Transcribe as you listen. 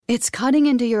It's cutting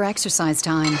into your exercise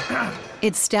time.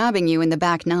 It's stabbing you in the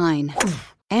back nine.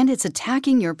 And it's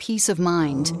attacking your peace of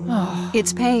mind.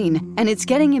 It's pain, and it's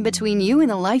getting in between you and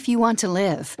the life you want to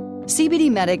live.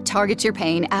 CBD Medic targets your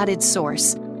pain at its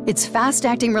source. It's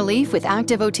fast-acting relief with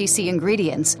active OTC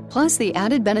ingredients, plus the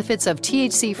added benefits of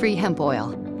THC-free hemp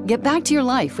oil. Get back to your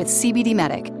life with CBD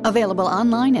Medic, available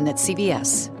online and at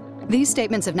CVS. These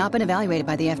statements have not been evaluated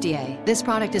by the FDA. This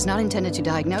product is not intended to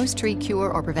diagnose, treat,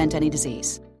 cure, or prevent any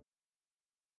disease.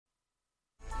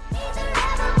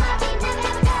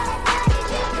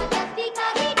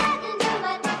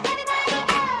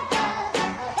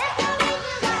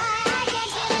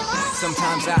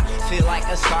 Sometimes I feel like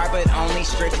a star, but only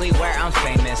strictly where I'm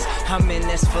famous. I'm in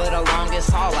this for the longest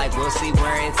haul, like we'll see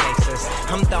where it takes us.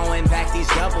 I'm throwing back these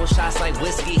double shots like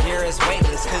whiskey here is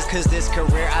weightless. Cause this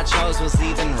career I chose was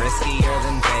even riskier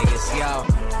than Vegas, yo.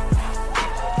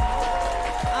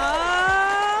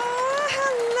 Oh,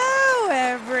 hello,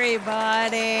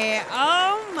 everybody.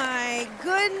 Oh, my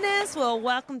goodness. Well,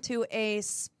 welcome to a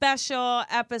special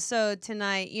episode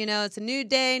tonight. You know, it's a new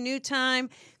day, new time,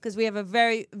 because we have a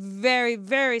very, very,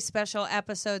 very special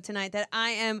episode tonight that I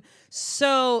am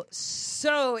so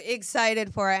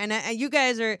excited for. And you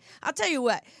guys are, I'll tell you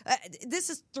what, this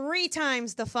is 3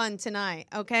 times the fun tonight,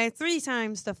 okay? 3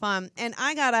 times the fun. And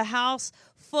I got a house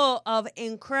full of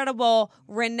incredible,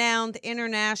 renowned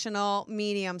international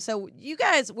mediums. So you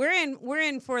guys, we're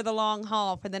in for the long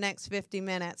haul for the next 50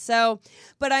 minutes. So,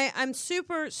 but I'm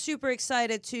super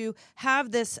excited to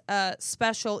have this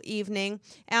special evening.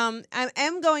 I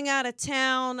am going out of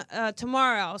town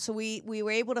tomorrow, so we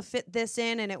were able to fit this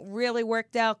in, and it really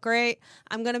worked out great.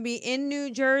 I'm going to be in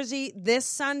New Jersey this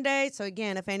Sunday. So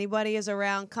again, if anybody is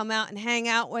around, come out and hang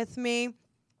out with me.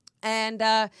 And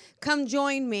come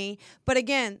join me. But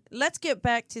again, let's get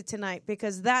back to tonight,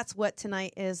 because that's what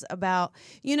tonight is about.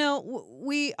 You know,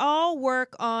 we all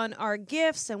work on our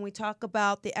gifts, and we talk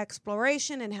about the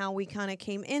exploration and how we kind of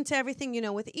came into everything. You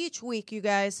know, with each week, you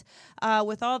guys,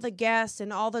 with all the guests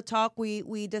and all the talk,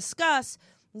 we discuss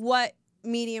what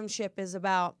mediumship is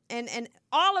about. And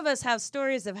all of us have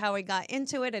stories of how we got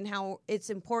into it and how it's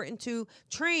important to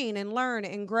train and learn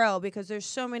and grow, because there's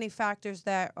so many factors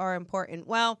that are important.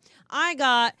 Well, I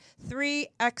got 3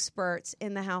 experts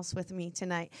in the house with me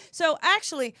tonight. So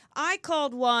actually, I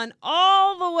called one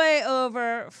all the way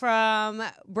over from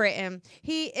Britain.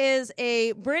 He is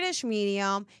a British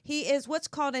medium. He is what's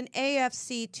called an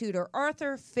AFC tutor,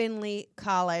 Arthur Findlay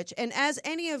College. And as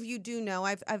any of you do know,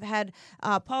 I've had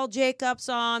Paul Jacobs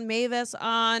on, Mavis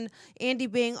on, Andy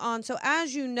being on. So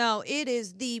as you know, it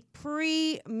is the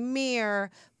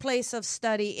premier place of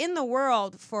study in the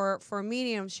world for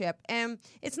mediumship. And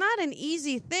it's not an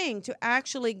easy thing to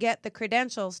actually get the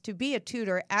credentials to be a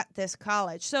tutor at this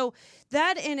college. So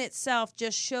that in itself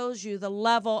just shows you the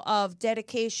level of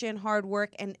dedication, hard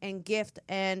work, and gift.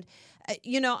 And,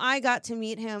 you know, I got to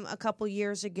meet him a couple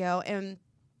years ago, and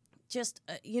just,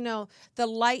 you know, the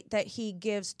light that he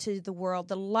gives to the world,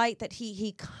 the light that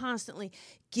he constantly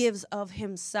gives of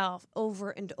himself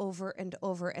over and over and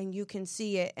over, and you can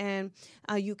see it, and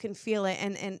you can feel it,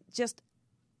 and just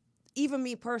even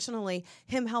me personally,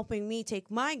 him helping me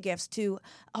take my gifts to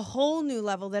a whole new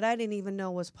level that I didn't even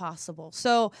know was possible.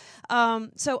 So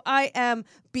I am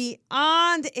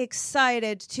beyond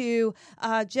excited to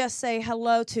just say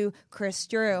hello to Chris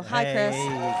Drew. Hi, Chris.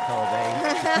 Hey, Colby.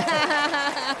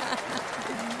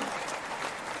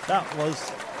 That was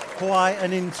quite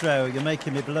an intro. You're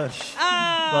making me blush.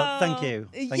 Oh, but thank you.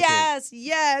 Yes.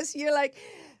 You're like,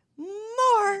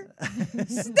 more.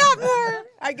 Stop more.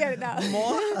 I get it now.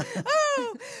 More?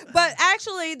 Oh, but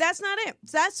actually, that's not it.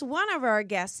 That's one of our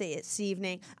guests this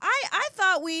evening. I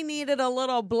thought we needed a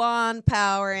little blonde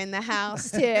power in the house,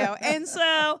 too. And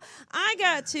so I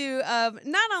got to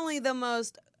not only the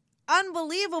most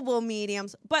unbelievable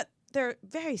mediums, but they're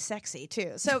very sexy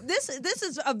too. So this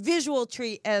is a visual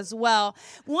treat as well.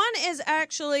 One is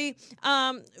actually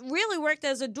really worked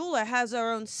as a doula, has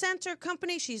her own center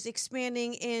company. She's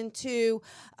expanding into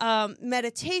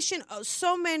meditation,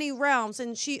 so many realms,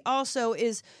 and she also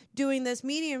is doing this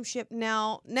mediumship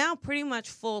now pretty much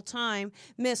full time.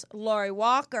 Miss Lori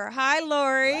Walker. Hi,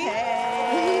 Lori.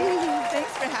 Hey,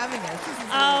 thanks for having us.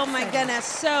 Oh my goodness,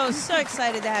 so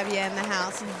excited to have you in the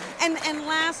house. And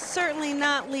last, certainly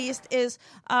not least, is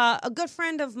a good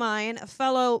friend of mine, a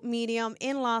fellow medium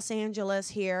in Los Angeles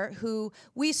here, who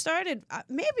we started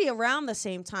maybe around the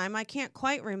same time. I can't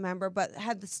quite remember, but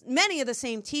had many of the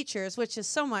same teachers, which is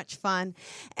so much fun.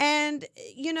 And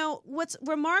you know what's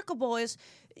remarkable is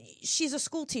she's a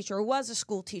school teacher or was a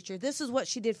school teacher. This is what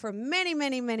she did for many,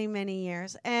 many, many, many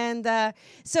years. And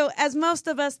so as most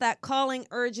of us, that calling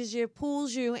urges you,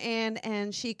 pulls you in,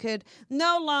 and she could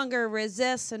no longer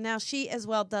resist. So now she as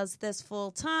well does this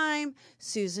full time.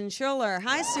 Susan Schuller.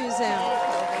 Hi, Susan.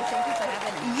 Thank you for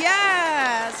having me.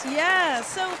 Yes.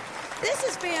 So this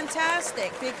is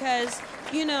fantastic because,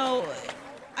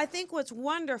 I think what's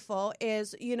wonderful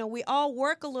is, we all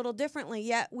work a little differently,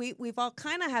 yet we've all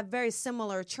kind of have very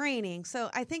similar training. So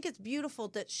I think it's beautiful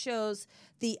that shows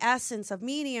the essence of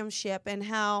mediumship and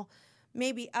how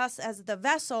maybe us as the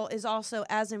vessel is also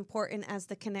as important as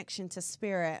the connection to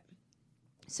spirit.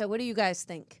 So what do you guys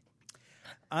think?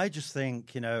 I just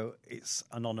think, it's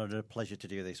an honor and a pleasure to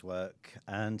do this work.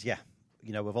 And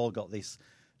we've all got this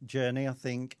journey. I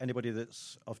think anybody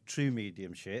that's of true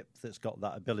mediumship, that's got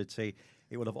that ability,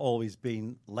 it will have always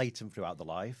been latent throughout the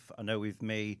life. I know with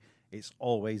me, it's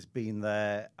always been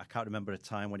there. I can't remember a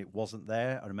time when it wasn't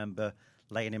there. I remember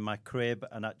laying in my crib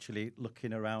and actually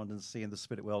looking around and seeing the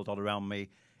spirit world all around me,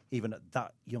 even at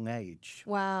that young age.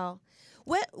 Wow.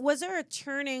 Was there a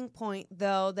turning point,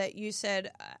 though, that you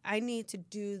said, I need to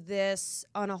do this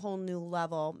on a whole new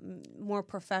level, more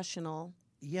professional?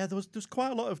 Yeah, there's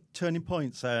quite a lot of turning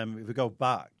points. If we go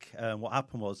back, what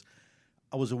happened was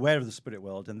I was aware of the spirit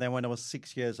world, and then when I was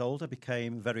 6 years old, I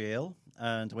became very ill,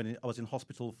 and when I was in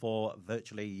hospital for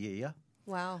virtually a year.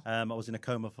 Wow. I was in a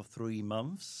coma for 3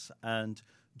 months, and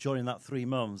during that 3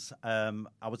 months,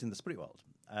 I was in the spirit world.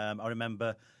 I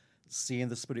remember seeing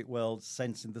the spirit world,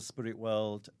 sensing the spirit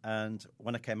world, and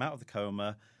when I came out of the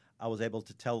coma, I was able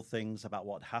to tell things about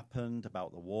what happened,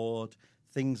 about the ward,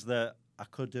 things that I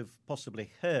could have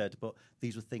possibly heard, but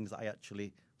these were things that I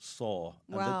actually saw.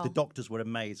 And wow. the doctors were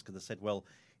amazed because they said, well,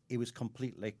 he was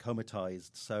completely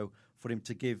comatized. So for him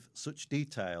to give such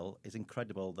detail is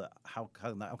incredible. That how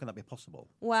can that be possible?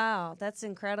 Wow, that's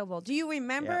incredible. Do you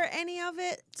remember any of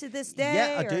it to this day?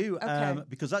 Yeah, I do. Okay.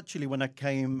 Because actually when I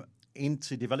came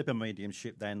into developing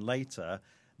mediumship then later,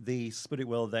 the spirit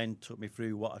world then took me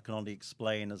through what I can only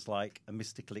explain as like a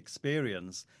mystical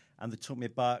experience. And they took me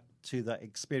back to that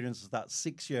experience as that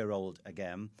 6-year-old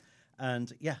again.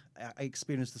 And I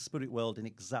experienced the spirit world in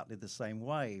exactly the same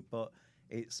way. But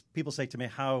people say to me,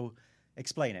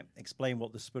 explain it. Explain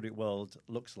what the spirit world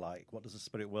looks like. What does the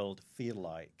spirit world feel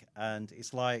like? And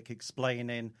it's like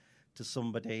explaining to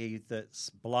somebody that's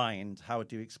blind, how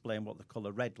do you explain what the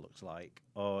colour red looks like?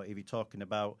 Or if you're talking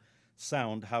about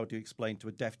sound, how do you explain to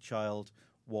a deaf child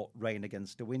what rain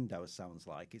against a window sounds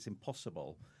like? It's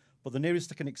impossible. But the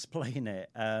nearest I can explain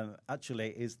it, actually,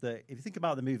 is that if you think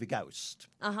about the movie Ghost,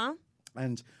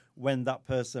 and when that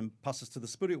person passes to the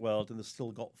spirit world and they've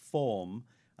still got form,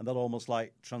 and they're almost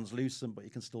like translucent, but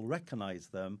you can still recognise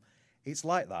them, it's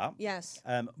like that. Yes.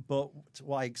 But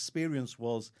what I experienced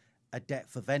was a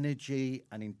depth of energy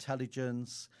and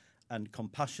intelligence and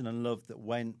compassion and love that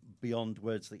went beyond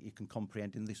words that you can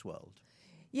comprehend in this world.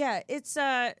 Yeah, it's...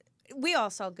 we all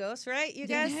saw Ghosts, right? You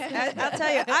guys? I'll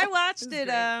tell you, I watched it.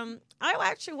 I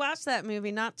actually watched that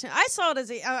movie. I saw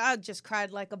it I just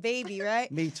cried like a baby,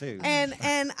 right? Me too.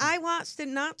 And I watched it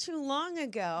not too long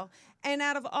ago. And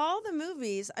out of all the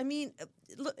movies, I mean,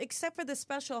 except for the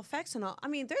special effects and all, I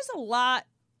mean, there's a lot,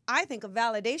 I think, of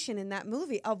validation in that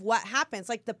movie of what happens.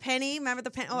 Like the penny, remember the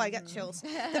penny? Oh, I got chills.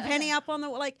 The penny up on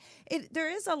the,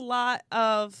 there is a lot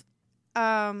of,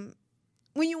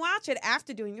 when you watch it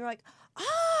after doing, you're like,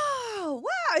 oh,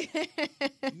 wow.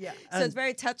 Yeah. So it's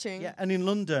very touching. Yeah, and in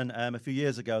London, a few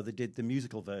years ago, they did the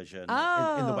musical version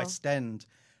in the West End,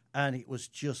 and it was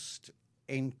just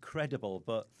incredible.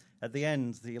 But at the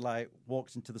end, he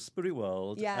walks into the spirit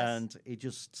world, yes. and he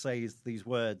just says these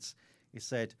words. He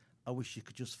said, I wish you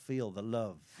could just feel the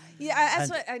love. Yeah, that's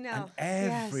what I know.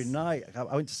 And every night,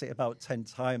 I went to see it about 10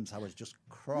 times. I was just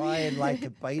crying like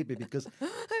a baby because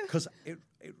it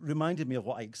reminded me of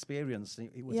what I experienced.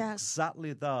 It was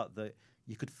exactly that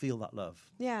you could feel that love.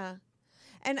 Yeah.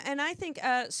 And I think,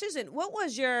 Susan, what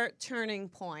was your turning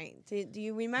point? Do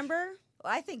you remember?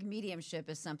 Well, I think mediumship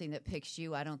is something that picks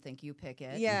you. I don't think you pick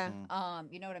it. Yeah.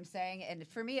 You know what I'm saying? And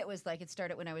for me, it was like it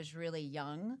started when I was really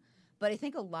young. But I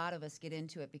think a lot of us get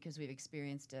into it because we've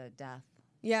experienced a death.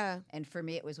 Yeah. And for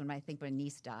me, it was when my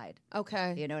niece died.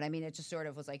 Okay. You know what I mean? It just sort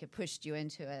of was like it pushed you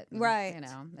into it. And, right. You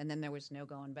know, and then there was no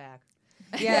going back.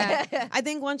 Yeah. I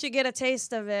think once you get a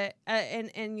taste of it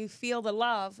and you feel the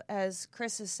love, as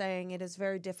Chris is saying, it is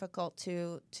very difficult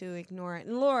to ignore it.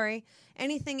 And Lori,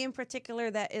 anything in particular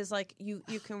that is like you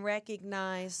can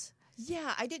recognize?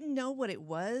 Yeah, I didn't know what it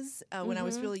was when I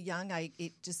was really young. I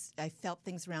felt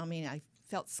things around me, and I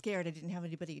felt scared. I didn't have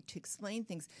anybody to explain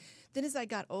things. Then as I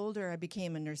got older, I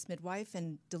became a nurse midwife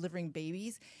and delivering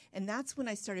babies. And that's when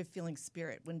I started feeling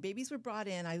spirit. When babies were brought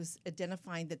in, I was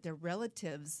identifying that their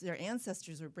relatives, their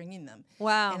ancestors were bringing them.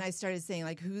 Wow. And I started saying,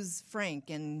 like, who's Frank?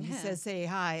 And he says, say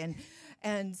hi.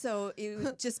 And so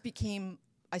it just became,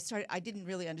 I didn't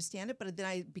really understand it, but then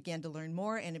I began to learn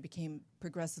more, and it became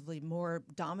progressively more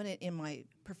dominant in my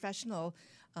professional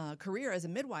career as a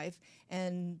midwife.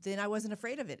 And then I wasn't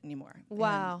afraid of it anymore.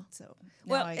 Wow. And so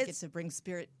now Well, I get to bring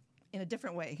spirit in a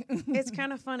different way. It's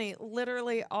kind of funny.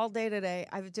 Literally all day today,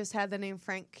 I've just had the name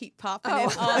Frank keep popping Oh.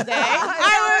 in all day.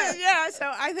 So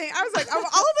I was like, of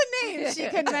all the names she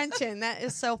could mention, that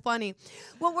is so funny.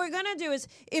 What we're going to do is,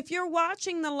 if you're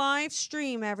watching the live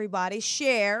stream, everybody,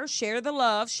 share the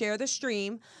love, share the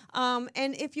stream. And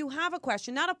if you have a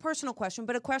question, not a personal question,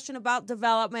 but a question about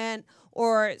development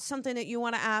or something that you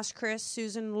want to ask Chris,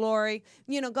 Susan, Lori,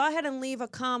 go ahead and leave a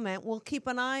comment. We'll keep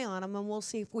an eye on them, and we'll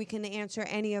see if we can answer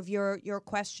any of your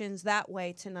questions that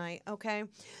way tonight, okay?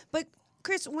 But,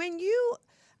 Chris, when you,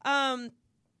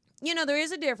 there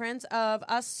is a difference of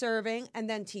us serving and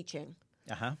then teaching.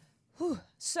 Uh-huh.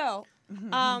 So,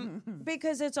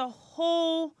 because it's a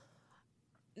whole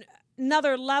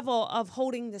another level of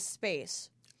holding the space.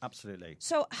 Absolutely.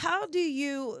 So how do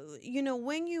you,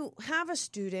 when you have a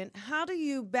student, how do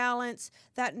you balance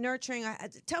that nurturing?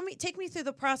 Take me through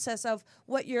the process of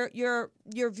what your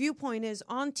viewpoint is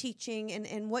on teaching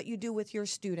and what you do with your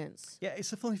students. Yeah,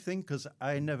 it's a funny thing because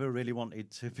I never really wanted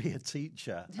to be a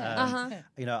teacher. I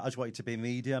just wanted to be a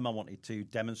medium. I wanted to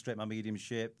demonstrate my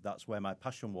mediumship. That's where my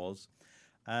passion was.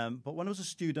 But when I was a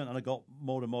student and I got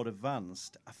more and more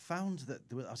advanced, I found that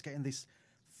I was getting this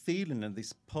feeling and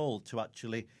this pull to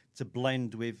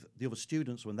blend with the other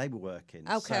students when they were working.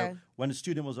 Okay. So when a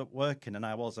student was at working and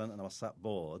I wasn't, and I was sat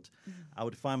bored, I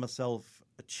would find myself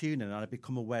attuning and I'd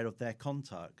become aware of their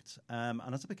contact. And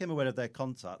as I became aware of their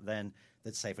contact, then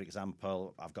they'd say, for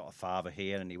example, I've got a father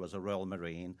here and he was a Royal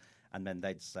Marine. And then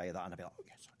they'd say that and I'd be like, oh,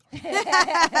 yes,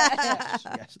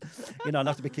 yes. I'd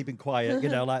have to be keeping quiet,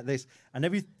 like this. And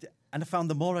I found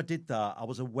the more I did that, I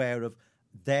was aware of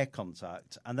their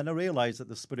contact. And then I realized that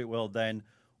the spirit world then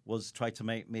was trying to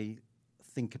make me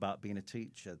think about being a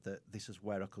teacher, that this is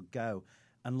where I could go.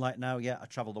 And like now, I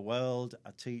travel the world, I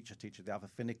teach at the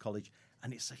Aberfinny College,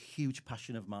 and it's a huge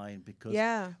passion of mine because,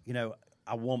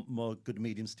 I want more good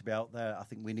mediums to be out there. I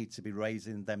think we need to be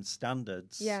raising them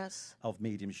standards of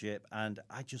mediumship, and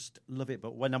I just love it.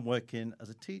 But when I'm working as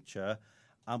a teacher,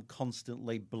 I'm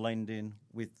constantly blending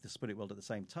with the spirit world at the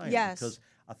same time. Yes. Because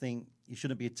I think you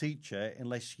shouldn't be a teacher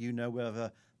unless you know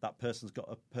whether that person's got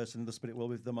a person in the spirit world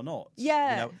with them or not.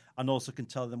 Yeah. And also can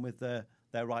tell them whether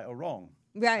they're right or wrong.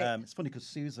 Right. It's funny because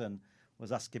Susan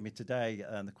was asking me today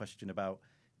the question about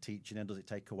teaching and does it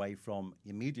take away from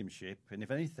your mediumship? And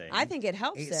if anything, I think it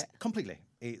helps it. Completely.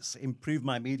 It's improved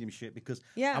my mediumship because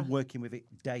I'm working with it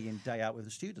day in, day out with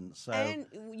the students. So. And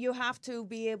you have to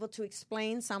be able to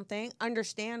explain something,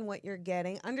 understand what you're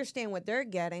getting, understand what they're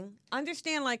getting,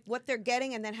 understand like what they're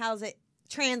getting and then how does it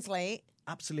translate.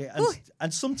 Absolutely.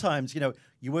 And sometimes, you're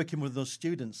working with those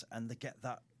students and they get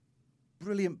that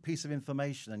brilliant piece of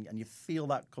information and you feel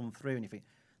that come through and you think,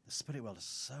 the spirit world is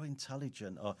so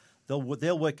intelligent, or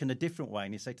they'll work in a different way,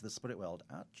 and you say to the spirit world,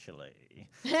 actually,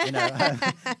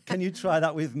 can you try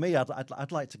that with me?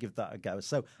 I'd like to give that a go.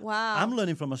 So I'm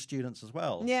learning from my students as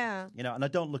well. Yeah. And I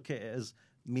don't look at it as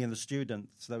me and the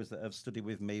students. Those that have studied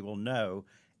with me will know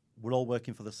we're all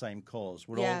working for the same cause.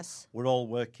 We're all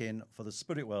working for the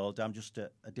spirit world. I'm just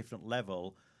at a different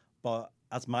level. But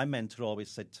as my mentor always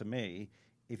said to me,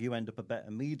 if you end up a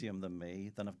better medium than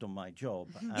me, then I've done my job.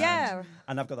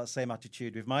 And I've got that same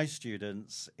attitude with my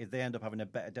students. If they end up having a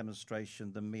better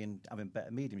demonstration than me and having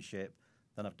better mediumship,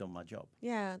 then I've done my job.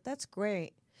 Yeah, that's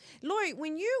great. Lori,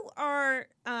 when you are,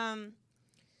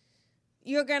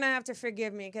 you're going to have to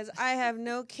forgive me because I have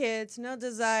no kids, no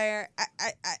desire.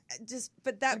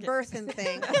 But that birthing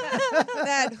thing,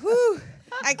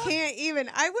 I can't even.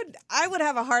 I would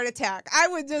have a heart attack. I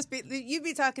would just be. You'd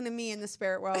be talking to me in the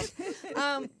spirit world.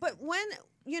 But when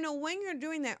you're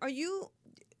doing that,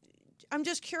 I'm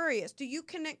just curious. Do you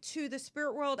connect to the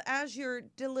spirit world as you're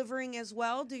delivering as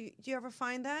well? Do you ever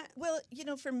find that? Well,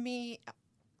 for me,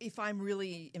 if I'm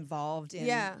really involved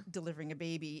in delivering a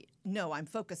baby, no, I'm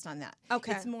focused on that.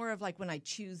 Okay. It's more of like when I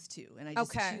choose to, and I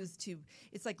just choose to.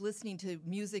 It's like listening to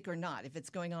music or not. If it's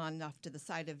going on off to the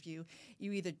side of you,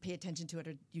 you either pay attention to it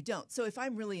or you don't. So if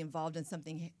I'm really involved in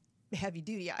something heavy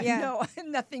duty, I know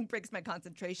nothing breaks my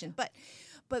concentration.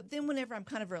 But then whenever I'm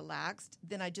kind of relaxed,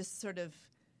 then I just sort of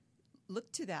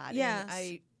look to that.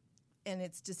 Yes. And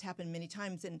it's just happened many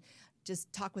times. And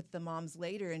just talk with the moms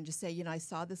later and just say, I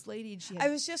saw this lady. And she had, I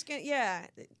was just going to,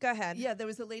 go ahead. Yeah, there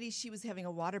was a lady, she was having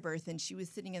a water birth, and she was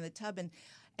sitting in the tub,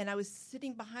 and I was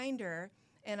sitting behind her,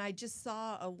 and I just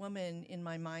saw a woman in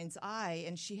my mind's eye,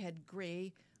 and she had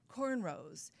gray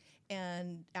cornrows.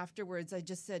 And afterwards, I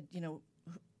just said,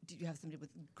 did you have somebody with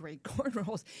gray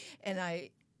cornrows?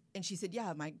 And she said,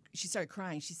 yeah. She started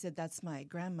crying. She said, that's my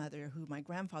grandmother, who my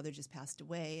grandfather just passed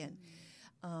away,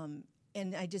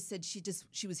 and I just said,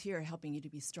 she was here helping you to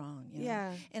be strong.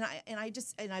 Yeah. And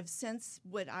I've sensed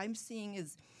what I'm seeing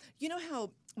is,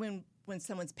 how when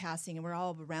someone's passing and we're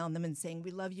all around them and saying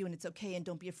we love you and it's okay and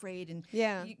don't be afraid and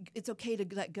it's okay to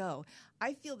let go.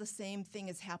 I feel the same thing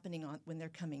is happening when they're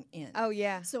coming in. Oh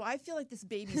yeah. So I feel like this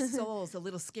baby's soul is a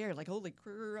little scared, like holy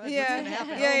crap, what's Yeah. gonna happen?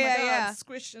 Yeah, oh my yeah, God, yeah.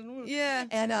 squishing. Yeah.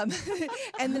 And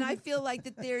and then I feel like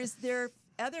that there are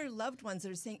other loved ones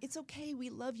that are saying it's okay, we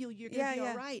love you, you're gonna be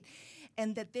all right,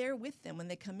 and that they're with them when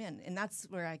they come in, and that's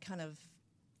where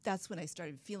that's when I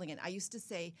started feeling it. I used to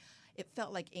say it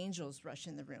felt like angels rush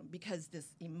in the room because this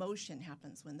emotion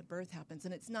happens when the birth happens,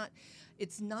 and it's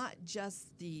not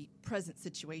just the present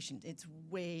situation. It's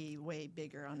way, way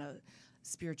bigger on a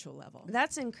spiritual level.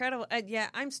 That's incredible. Yeah,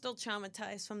 I'm still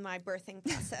traumatized from my birthing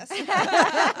process.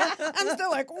 I'm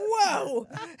still like, whoa.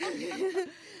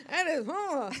 That is,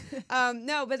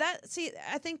 no, but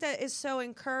I think that is so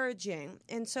encouraging,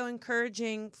 and so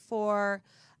encouraging for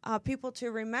people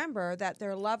to remember that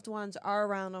their loved ones are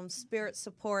around them. Spirit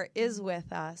support is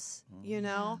with us,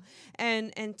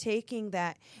 and taking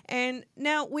that. And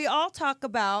now we all talk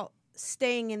about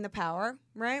staying in the power,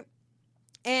 right?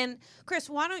 And Chris,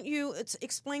 why don't you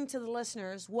explain to the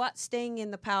listeners what staying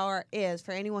in the power is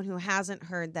for anyone who hasn't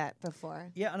heard that before?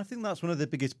 Yeah, and I think that's one of the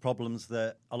biggest problems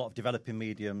that a lot of developing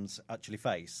mediums actually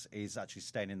face is actually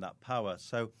staying in that power.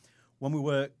 So when we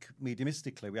work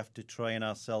mediumistically, we have to train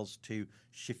ourselves to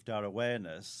shift our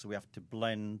awareness. So we have to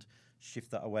blend,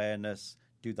 shift that awareness,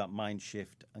 do that mind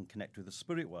shift and connect with the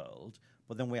spirit world.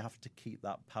 But then we have to keep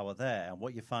that power there. And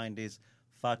what you find is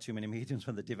far too many mediums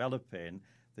when they're developing,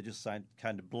 they just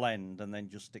kind of blend and then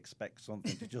just expect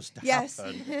something to just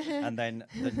happen. And then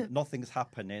nothing's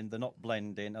happening, they're not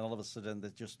blending, and all of a sudden they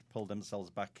just pull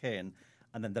themselves back in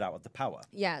and then they're out of the power.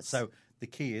 Yes. So the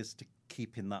key is to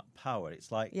keep in that power. It's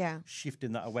like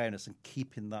shifting that awareness and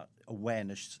keeping that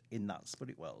awareness in that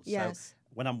spirit world. Yes. So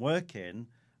when I'm working,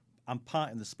 I'm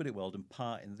part in the spirit world and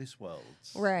part in this world.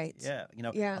 Right. Yeah.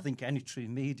 I think any true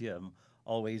medium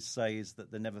always says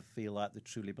that they never feel like they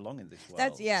truly belong in this world.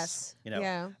 That's yes. In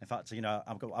fact,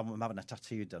 I'm having a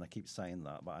tattoo done. I keep saying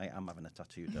that, but I am having a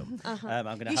tattoo done.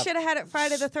 You should have had it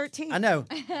Friday the 13th. I know.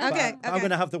 Okay. I'm going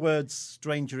to have the words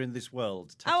 "stranger in this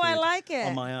world" tattooed I like it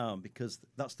on my arm because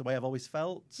that's the way I've always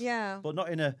felt. Yeah. But not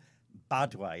in a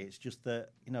bad way. It's just that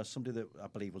somebody that I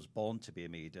believe was born to be a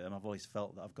medium. I've always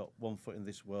felt that I've got one foot in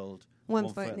this world,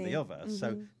 one foot in the other. Mm-hmm.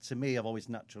 So to me, I've always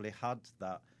naturally had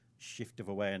that shift of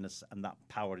awareness and that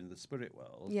power in the spirit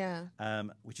world. Yeah.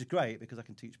 Which is great because I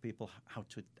can teach people how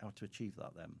to achieve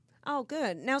that then. Oh,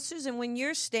 good. Now, Susan, when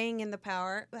you're staying in the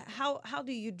power, how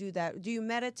do you do that? Do you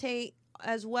meditate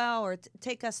as well, or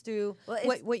take us through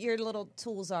what your little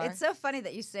tools are? It's so funny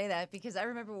that you say that because I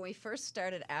remember when we first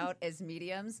started out as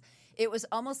mediums, it was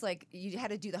almost like you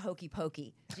had to do the hokey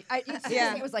pokey.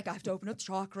 It was like I have to open up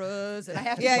chakras and I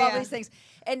have to do all these things.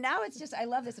 And now it's just I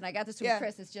love this, and I got this from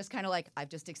Chris. It's just kind of like I've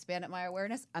just expanded my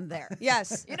awareness. I'm there.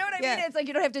 Yes, you know what I mean. It's like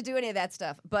you don't have to do any of that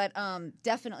stuff, but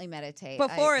definitely meditate.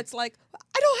 Before it's like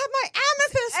I don't have my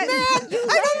amethyst, man.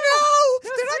 I don't know.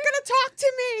 They're not going to talk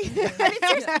to me. I mean,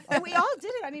 seriously, and we all did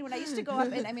it. I mean, when I used to go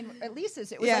up, and I mean, at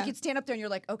Lisa's, it was like you'd stand up there and you're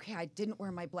like, okay, I didn't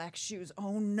wear my black shoes.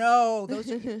 Oh no,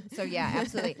 those. So yeah,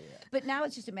 absolutely. But now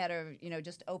it's just a matter of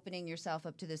just opening yourself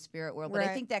up to the spirit world. But I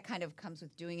think that kind of comes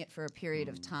with doing it for a period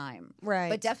of time, right?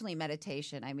 But definitely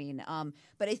meditation. I mean,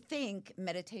 but I think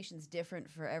meditation's different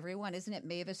for everyone, isn't it?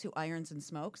 Mavis, who irons and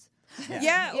smokes.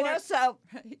 Yeah, so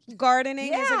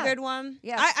gardening is a good one.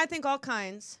 Yeah, I think all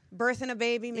kinds. Birthing a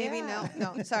baby, maybe no,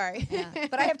 sorry.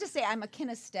 But I have to say, I'm a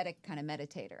kinesthetic kind of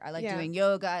meditator. I like doing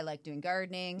yoga. I like doing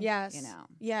gardening. Yes,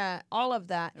 yeah, all of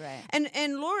that. Right.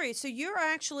 And Lori, so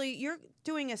you're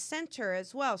doing a center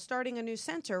as well, starting a new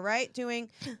center, right? Doing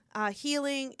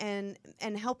healing and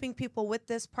helping people with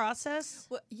this process.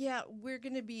 Well, yeah, we're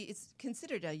going to be. It's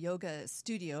considered a yoga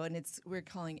studio, and we're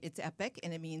calling it's EPIC,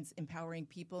 and it means empowering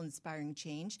people, inspiring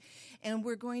change. And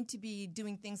we're going to be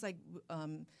doing things like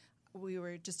we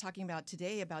were just talking about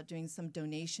today about doing some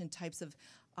donation types of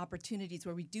opportunities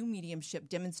where we do mediumship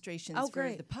demonstrations for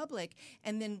great. the public,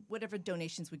 and then whatever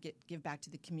donations we give back to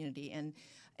the community.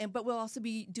 But we'll also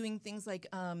be doing things like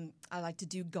I like to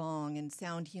do gong and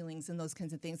sound healings and those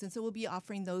kinds of things. And so we'll be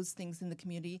offering those things in the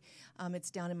community. It's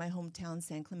down in my hometown,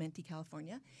 San Clemente,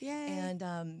 California. Yay.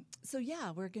 And so,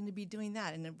 yeah, we're going to be doing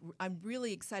that. And I'm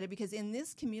really excited because in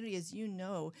this community, as you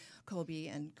know, Colby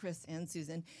and Chris and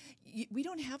Susan, we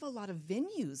don't have a lot of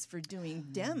venues for doing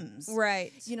DEMS.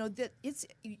 Right. You know, that it's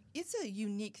a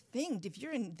unique thing. If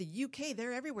you're in the UK,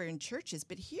 they're everywhere in churches.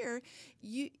 But here,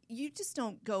 you just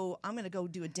don't go, I'm going to go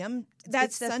do a DEM. That's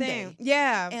it's the Sunday. thing.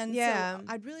 Yeah. And yeah. so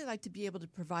I'd really like to be able to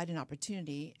provide an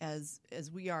opportunity as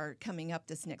we are coming up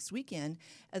this next weekend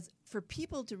as for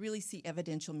people to really see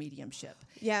evidential mediumship.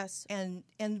 Yes. And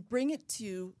bring it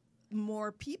to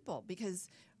more people because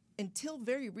until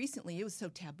very recently it was so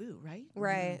taboo, right?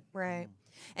 Right, right.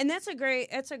 And that's a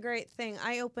great thing.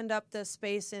 I opened up the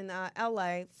space in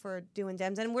LA for doing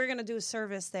DEMS, and we're going to do a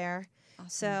service there. Awesome.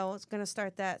 So it's going to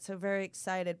start that. So very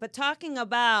excited. But talking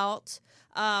about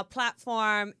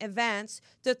platform events,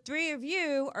 the three of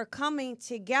you are coming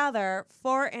together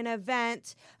for an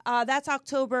event. That's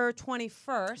October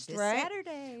 21st, This right?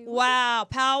 Saturday. Wow,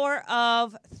 Power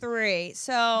of Three.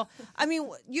 So, I mean,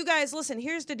 you guys, listen,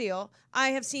 here's the deal. I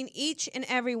have seen each and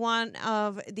every one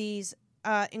of these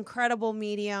incredible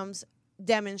mediums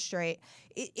demonstrate.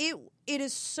 It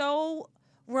is so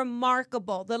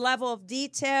remarkable, the level of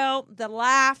detail, the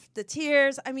laugh, the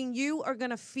tears. I mean, you are going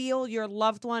to feel your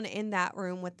loved one in that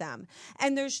room with them.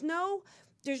 And there's no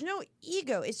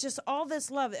ego. It's just all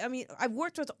this love. I mean, I've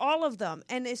worked with all of them,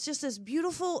 and it's just this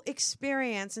beautiful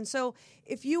experience. And so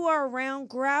if you are around,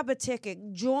 grab a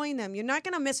ticket, join them. You're not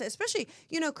going to miss it, especially,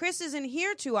 Chris isn't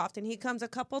here too often. He comes a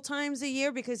couple times a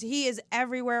year because he is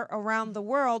everywhere around the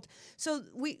world. So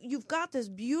you've got this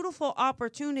beautiful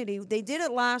opportunity. They did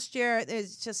it last year.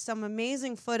 There's just some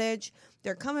amazing footage.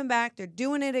 They're coming back. They're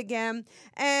doing it again.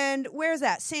 And where's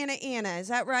that? Santa Ana. Is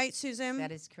that right, Susan?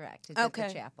 That is correct. It's at the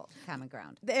chapel, Common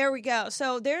Ground. There we go.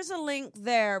 So there's a link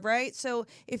there, right? So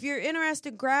if you're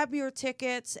interested, grab your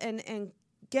tickets and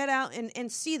get out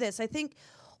and see this. I think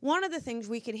one of the things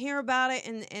we can hear about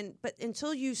it, but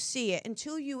until you see it,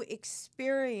 until you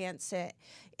experience it,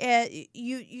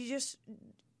 you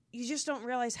just don't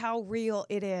realize how real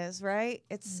it is, right?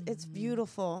 It's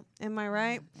beautiful. Am I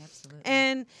right? Absolutely.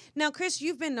 And now, Chris,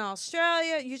 you've been to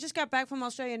Australia. You just got back from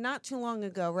Australia not too long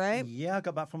ago, right? Yeah, I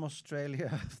got back from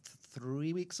Australia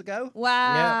 3 weeks ago. Wow.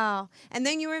 Yeah. And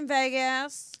then you were in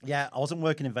Vegas. Yeah, I wasn't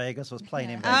working in Vegas. I was playing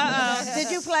in Vegas.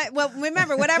 Did you play? Well,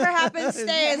 remember, whatever happens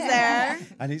stays there.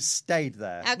 And it stayed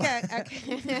there. Okay.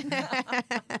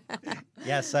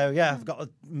 I've got a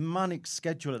manic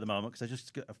schedule at the moment because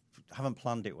I haven't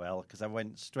planned it well because I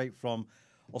went straight from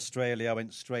Australia. I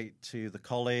went straight to the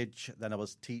college. Then I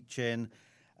was teaching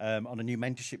on a new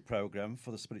mentorship program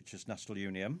for the Spiritualist National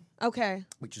Union. Okay.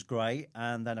 Which is great.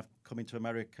 And then I've come into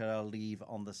America. I'll leave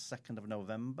on the 2nd of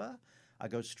November. I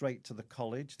go straight to the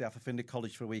college, the Alpha Findlay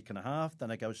College, for a week and a half. Then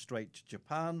I go straight to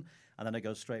Japan. And then I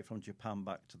go straight from Japan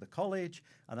back to the college.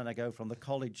 And then I go from the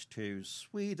college to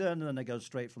Sweden. And then I go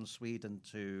straight from Sweden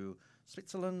to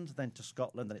Switzerland, then to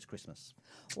Scotland, then it's Christmas.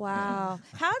 Wow.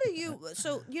 How do you,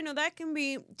 that can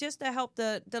be, just to help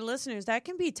the listeners, that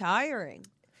can be tiring.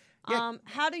 Yeah.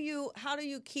 How do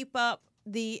you keep up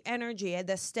the energy and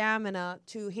the stamina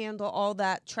to handle all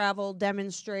that travel,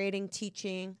 demonstrating,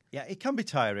 teaching? Yeah, it can be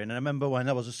tiring. And I remember when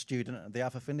I was a student at the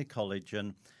Alpha Findlay College,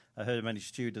 and I heard many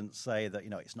students say that,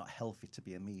 it's not healthy to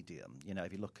be a medium.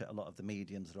 If you look at a lot of the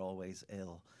mediums, they're always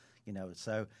ill,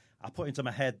 So I put into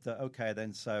my head that, okay,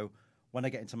 then so when I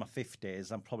get into my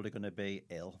 50s, I'm probably going to be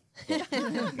ill. But,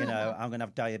 I'm going to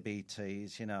have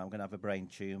diabetes, I'm going to have a brain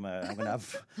tumor, I'm going to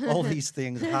have all these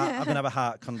things. I'm going to have a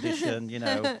heart condition,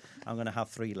 I'm going to have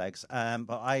 3 legs.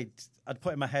 But I'd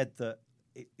put in my head that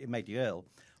it made you ill.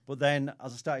 But then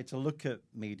as I started to look at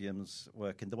mediums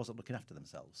working, they wasn't looking after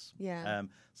themselves. Yeah.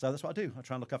 So that's what I do. I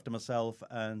try and look after myself.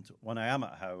 And when I am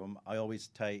at home, I always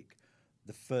take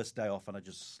the first day off and I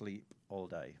just sleep all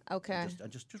day. Okay. And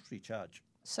just recharge.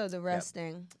 So the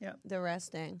resting. Yeah. The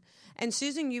resting. And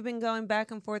Susan, you've been going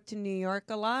back and forth to New York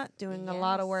a lot, doing a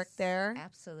lot of work there.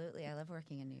 Absolutely. I love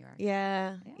working in New York.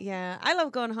 Yeah. I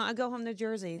love going home. I go home to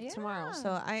Jersey tomorrow,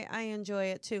 so I enjoy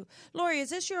it too. Lori,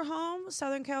 is this your home,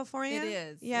 Southern California? It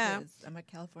is. Yeah. It is. I'm a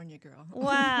California girl.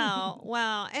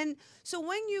 Wow. And so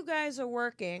when you guys are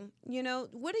working,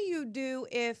 what do you do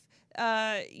if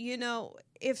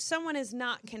someone is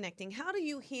not connecting? How do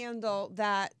you handle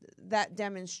that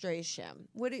demonstration?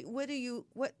 What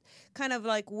kind of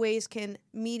like ways can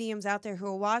mediums out there who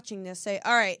are watching this say,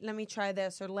 all right, let me try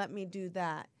this or let me do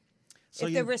that? So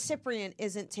if the recipient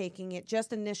isn't taking it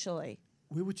just initially?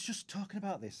 We were just talking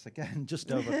about this again,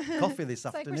 just over coffee this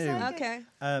afternoon. Okay.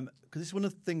 Because this is one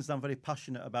of the things I'm very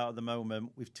passionate about at the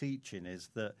moment with teaching is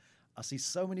that I see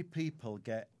so many people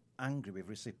get angry with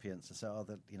recipients and say, oh,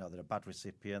 they're a bad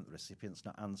recipient, the recipient's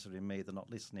not answering me, they're not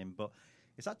listening. But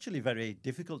it's actually very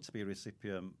difficult to be a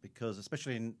recipient because,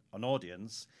 especially in an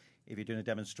audience, if you're doing a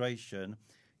demonstration,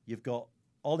 you've got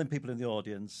all them people in the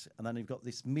audience, and then you've got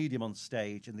this medium on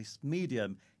stage, and this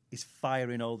medium is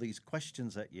firing all these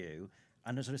questions at you.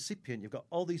 And as a recipient, you've got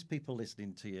all these people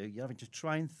listening to you. You're having to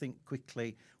try and think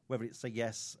quickly whether it's a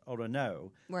yes or a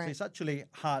no. Right. So it's actually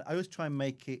hard. I always try and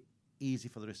make it easy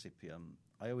for the recipient.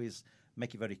 I always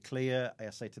make it very clear. I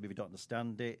say to them, if you don't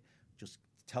understand it, just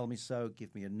tell me so,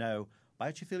 give me a no. But I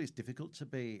actually feel it's difficult to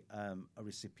be a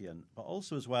recipient. But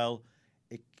also as well,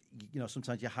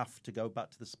 sometimes you have to go back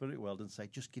to the spirit world and say,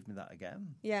 just give me that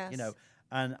again. Yes.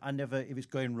 And I never, if it's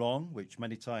going wrong, which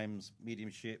many times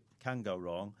mediumship can go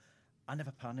wrong, I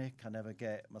never panic. I never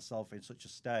get myself in such a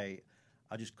state.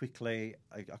 I just quickly,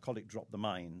 I call it drop the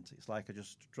mind. It's like I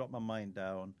just drop my mind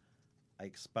down, I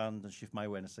expand and shift my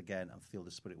awareness again and feel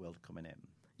the spirit world coming in.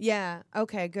 Yeah.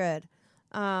 Okay, good.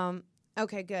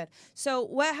 Okay, good. So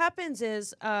what happens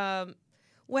is,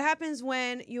 what happens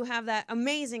when you have that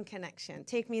amazing connection?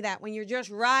 Take me that, when you're just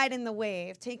riding the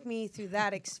wave. Take me through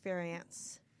that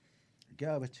experience.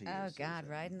 Go over to you. Oh, God,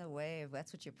 riding the wave.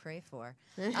 That's what you pray for.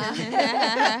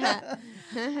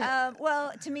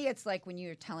 Well, to me, it's like when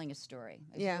you're telling a story,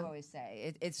 as you always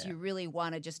say. You really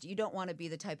want to you don't want to be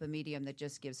the type of medium that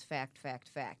just gives fact, fact,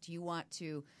 fact. You want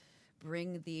to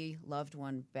bring the loved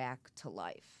one back to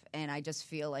life. And I just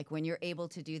feel like when you're able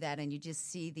to do that and you just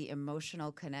see the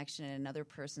emotional connection in another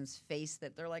person's face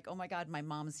that they're like, oh, my God, my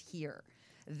mom's here.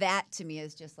 That, to me,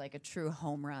 is just like a true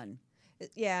home run.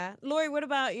 Yeah. Lori, what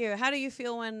about you? How do you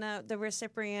feel when the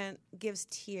recipient gives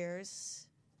tears?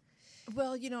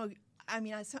 Well,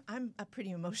 I'm a pretty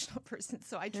emotional person,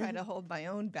 so I try to hold my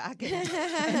own back and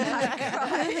not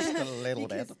cry. Just a little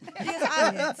bit.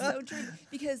 It's so true.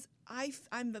 Because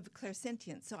I'm a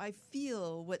clairsentient, so I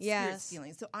feel what Spirit's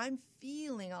feeling. So I'm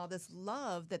feeling all this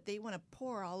love that they want to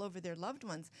pour all over their loved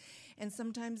ones. And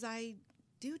sometimes I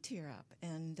do tear up.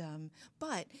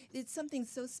 But it's something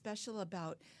so special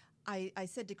about... I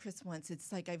said to Chris once,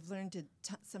 it's like I've learned to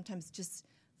sometimes just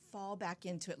fall back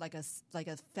into it like a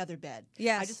feather bed.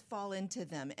 Yes. I just fall into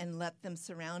them and let them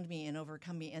surround me and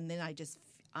overcome me, and then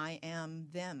I am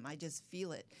them. I just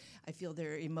feel it. I feel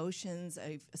their emotions.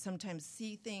 I sometimes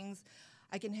see things.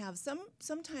 I can have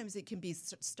sometimes it can be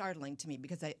startling to me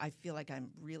because I feel like I'm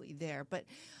really there. But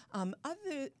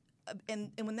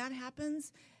and when that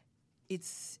happens,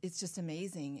 it's just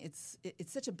amazing. It's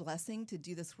such a blessing to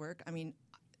do this work. I mean,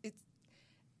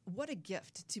 what a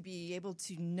gift to be able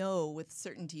to know with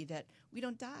certainty that we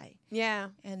don't die. Yeah.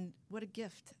 And what a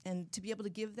gift. And to be able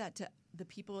to give that to the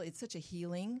people, it's such a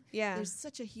healing. Yeah. There's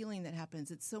such a healing that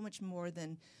happens. It's so much more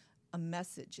than a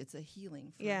message. It's a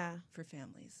healing for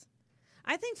families.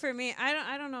 I think for me,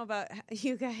 I don't know about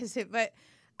you guys, but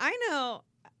I know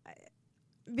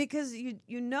because you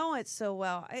know it so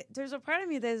well. There's a part of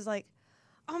me that is like,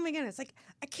 oh my goodness, like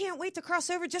I can't wait to cross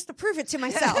over just to prove it to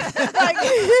myself. Like,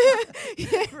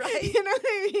 right? You know what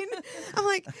I mean? I'm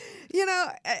like,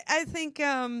 I think,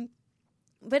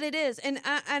 but it is.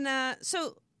 And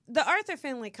so the Arthur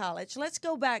Findlay College, let's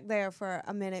go back there for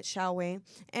a minute, shall we?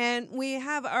 And we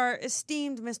have our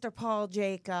esteemed Mr. Paul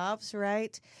Jacobs,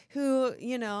 right? Who,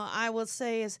 I will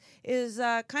say is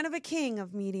kind of a king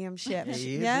of mediumship.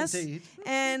 He is yes? indeed.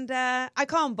 And I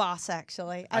call him Boss,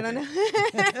 actually. I don't know.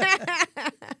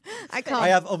 I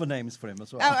have other names for him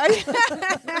as well.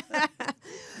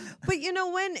 But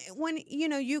when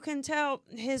you can tell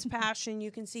his passion,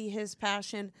 you can see his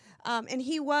passion, and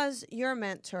he was your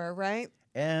mentor, right?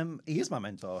 He is my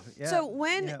mentor. Yeah. So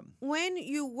when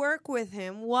you work with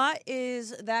him, what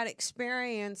is that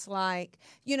experience like?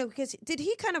 Because did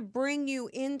he kind of bring you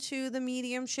into the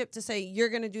mediumship to say you're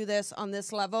going to do this on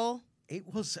this level?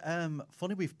 It was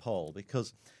funny with Paul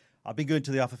because I've been going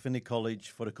to the Arthur Findlay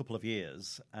College for a couple of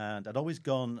years, and I'd always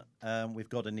gone with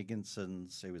Gordon Higginson,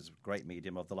 who was a great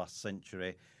medium of the last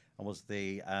century and was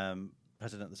the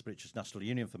president of the Spiritualist National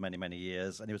Union for many, many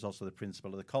years, and he was also the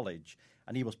principal of the college,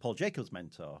 and he was Paul Jacobs'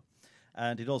 mentor,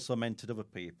 and he'd also mentored other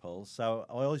people. So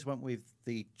I always went with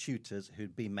the tutors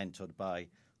who'd been mentored by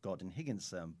Gordon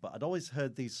Higginson, but I'd always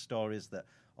heard these stories that,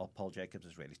 Paul Jacobs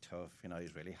is really tough,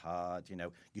 he's really hard,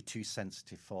 you're too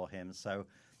sensitive for him. So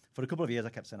for a couple of years, I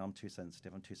kept saying, I'm too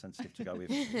sensitive to go with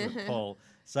Paul.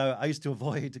 So I used to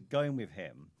avoid going with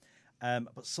him.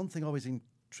 But something always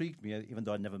intrigued me, even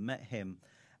though I'd never met him.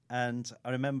 And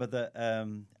I remember that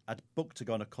I'd booked to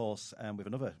go on a course with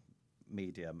another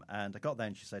medium, and I got there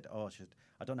and she said,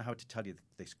 I don't know how to tell you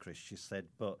this, Chris. She said,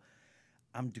 but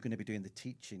I'm going to be doing the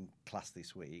teaching class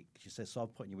this week. She said, so I'm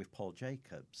putting you with Paul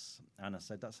Jacobs. And I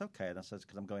said, that's okay. And I said,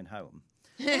 because I'm going home.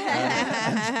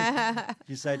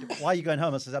 She said, why are you going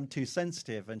home? I said, I'm too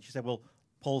sensitive. And she said, well,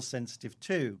 Paul's sensitive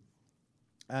too.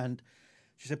 And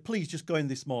she said, please just go in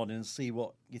this morning and see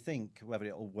what you think, whether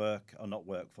it'll work or not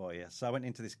work for you. So I went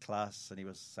into this class and he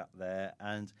was sat there.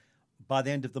 And by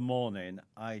the end of the morning,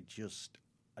 I'd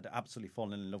absolutely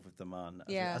fallen in love with the man.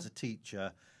 As a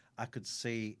teacher, I could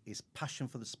see his passion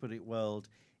for the spirit world,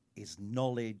 his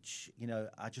knowledge.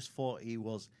 I just thought he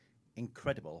was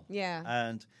incredible. Yeah.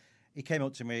 And he came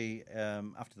up to me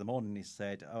after the morning. He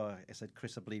said,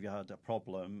 Chris, I believe you had a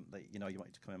problem that, you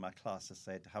wanted to come in my class. I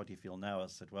said, how do you feel now? I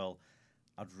said, well,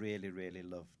 I'd really, really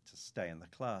love to stay in the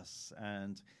class.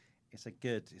 And he said,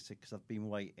 good. He said, because I've been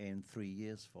waiting 3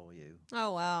 years for you.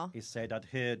 Oh, wow. He said, I'd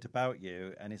heard about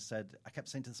you. And he said, I kept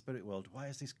saying to the spirit world, why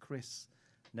has this Chris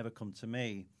never come to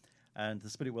me? And the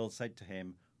spirit world said to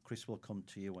him, Chris will come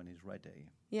to you when he's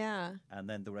ready. Yeah. And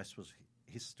then the rest was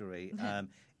history.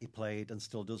 He played and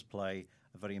still does play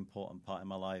a very important part in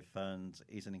my life. And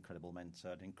he's an incredible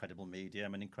mentor, an incredible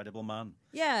medium, an incredible man.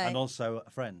 Yeah. And also a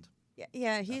friend.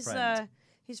 Yeah, he's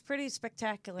pretty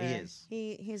spectacular. He is.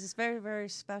 He's very, very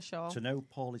special. To know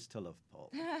Paul is to love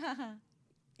Paul.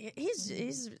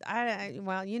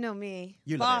 Well, you know me,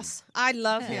 you boss.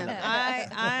 Love him. I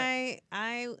love him.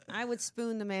 I would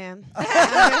spoon the man.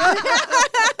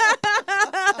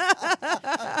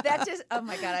 That just, oh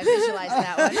my God, I visualized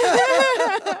that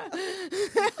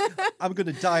one. I'm going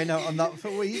to dine out on that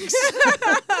for weeks.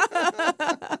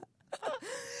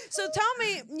 So tell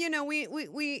me,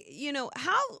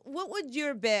 what would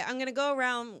your bit? I'm going to go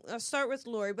around. I'll start with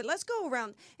Lori, but let's go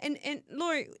around. And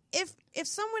Lori, if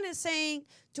someone is saying,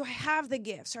 do I have the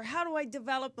gifts or how do I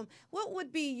develop them? What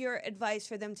would be your advice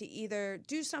for them to either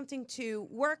do something to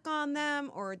work on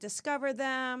them or discover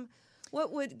them?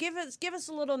 What would give us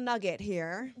a little nugget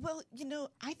here? Well,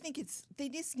 I think they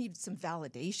just need some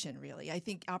validation, really. I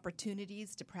think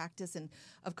opportunities to practice, and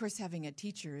of course, having a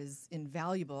teacher is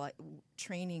invaluable.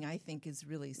 Training, I think, is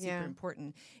really super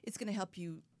important. It's going to help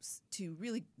you to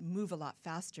really move a lot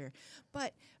faster.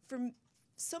 But for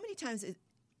so many times,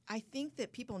 I think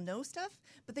that people know stuff,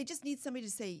 but they just need somebody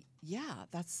to say,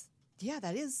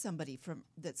 that is somebody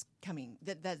that's coming.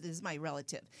 That is my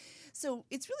relative. So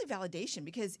it's really validation,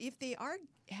 because if they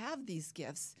have these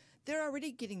gifts, they're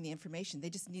already getting the information. They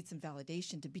just need some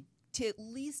validation to at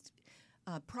least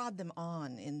prod them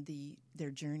on in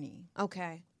their journey.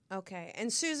 Okay.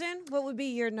 And Susan, what would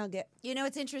be your nugget?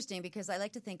 It's interesting because I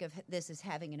like to think of this as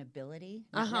having an ability,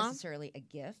 not necessarily a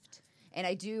gift. And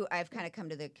I've kind of come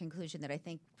to the conclusion that I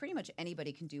think pretty much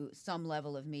anybody can do some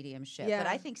level of mediumship. Yeah. But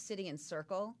I think sitting in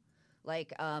circle,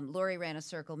 like Lori ran a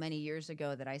circle many years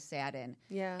ago that I sat in.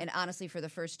 Yeah. And honestly, for the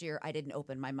first year, I didn't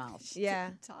open my mouth.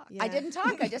 Yeah. I didn't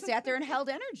talk. I just sat there and held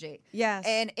energy. Yes.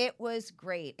 And it was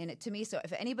great. And to me, so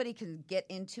if anybody can get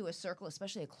into a circle,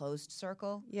 especially a closed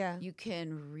circle, you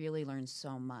can really learn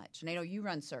so much. And I know you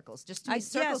run circles. Just to me,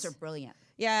 circles are brilliant.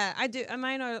 Yeah, I do.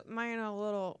 Mine are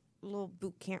little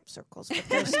boot camp circles, but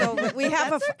they're still.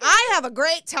 I have a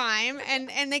great time,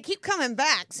 and they keep coming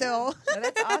back. So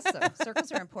that's awesome.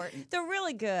 Circles are important. They're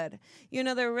really good.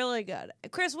 They're really good.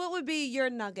 Chris, what would be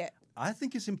your nugget? I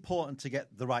think it's important to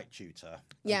get the right tutor,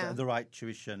 the right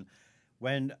tuition.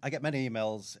 When I get many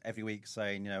emails every week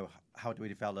saying, how do we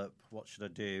develop? What should I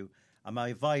do? And my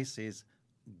advice is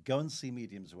go and see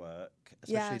mediums work,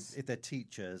 especially if they're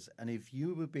teachers. And if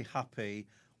you would be happy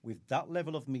with that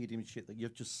level of mediumship that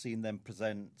you've just seen them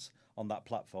present on that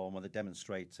platform when they're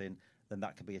demonstrating, then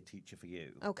that could be a teacher for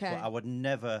you. Okay. But I would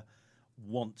never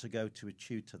want to go to a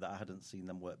tutor that I hadn't seen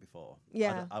them work before.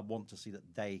 Yeah. I want to see that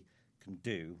they can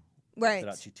do right. what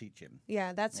they're actually teaching.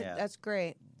 Yeah, that's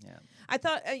great. Yeah. I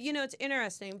thought, it's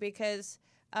interesting because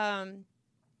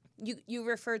you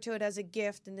refer to it as a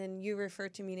gift, and then you refer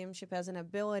to mediumship as an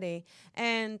ability.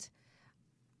 And,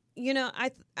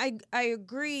 I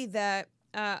agree that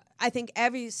I think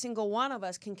every single one of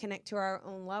us can connect to our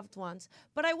own loved ones.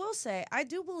 But I will say, I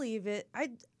do believe it.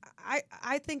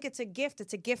 I think it's a gift.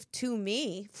 It's a gift to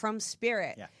me from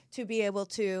Spirit to be able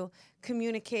to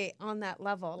communicate on that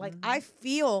level. Like I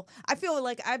feel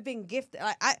like I've been gifted.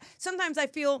 Sometimes I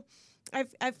feel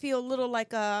a little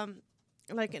like an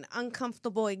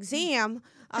uncomfortable exam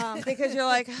because you're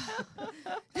like,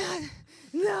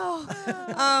 no.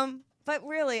 But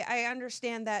really, I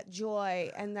understand that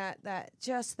joy and that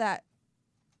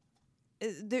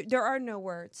there are no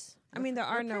words. I mean, there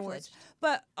are no words.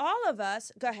 But all of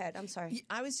us, go ahead. I'm sorry.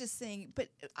 I was just saying, but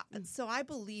so I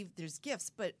believe there's gifts,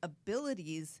 but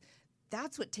abilities,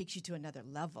 that's what takes you to another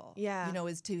level. Yeah. You know,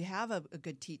 is to have a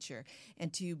good teacher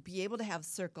and to be able to have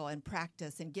circle and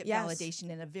practice and get Yes. validation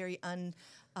in a very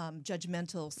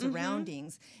judgmental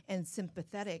surroundings and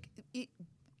sympathetic. It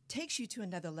takes you to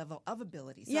another level of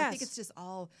ability. So I think Yes. it's just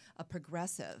all a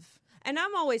progressive. And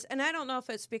I'm always, and I don't know if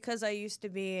it's because I used to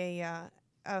be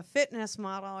a fitness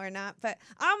model or not, but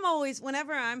I'm always,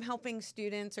 whenever I'm helping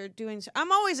students or doing,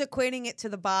 I'm always equating it to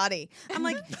the body. I'm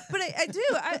like, but I do.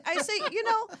 I say, you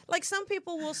know, like some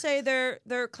people will say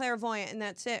they're clairvoyant and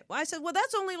that's it. Well, I said, well,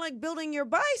 that's only like building your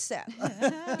bicep.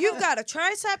 You've got a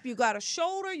tricep, you got a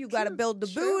shoulder, you got to build the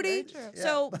booty.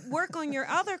 So work on your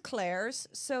other clairs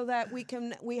so that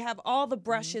we have all the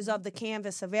brushes of the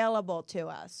canvas available to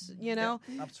us, you know?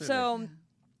 Absolutely.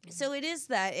 So it is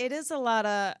that. It is a lot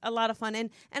of fun.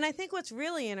 And I think what's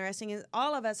really interesting is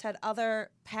all of us had other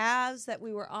paths that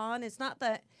we were on. It's not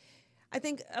that I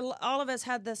think all of us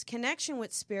had this connection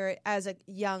with spirit as a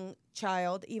young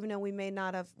child, even though we may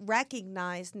not have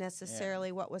recognized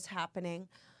necessarily what was happening.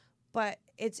 But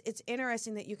it's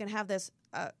interesting that you can have this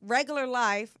regular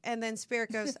life, and then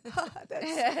spirit goes, oh,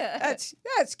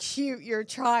 that's cute. You're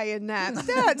trying that.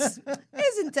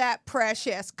 Isn't that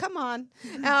precious? Come on,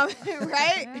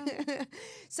 right?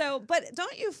 So, but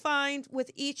don't you find with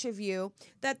each of you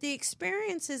that the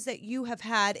experiences that you have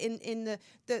had in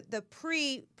the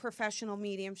pre-professional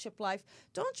mediumship life,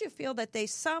 don't you feel that they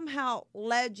somehow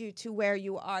led you to where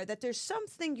you are? That there's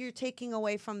something you're taking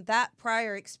away from that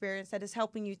prior experience that is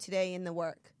helping you today in the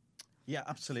work? Yeah,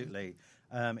 absolutely.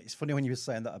 It's funny when you were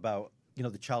saying that about, you know,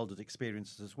 the childhood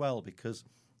experiences as well, because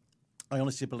I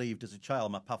honestly believed as a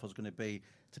child my path was going to be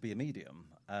a medium.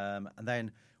 And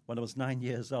then when I was 9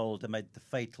 years old, I made the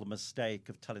fatal mistake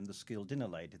of telling the school dinner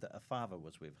lady that her father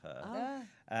was with her. Oh.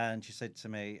 And she said to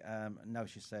me, no,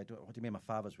 she said, what do you mean my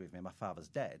father's with me? My father's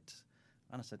dead.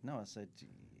 And I said, no. I said,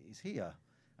 he's here.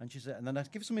 And she said, and then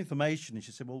I'd give some information, and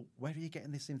she said, well, where are you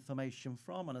getting this information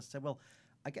from? And I said, well,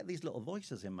 I get these little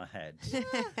voices in my head.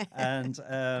 And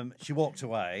she walked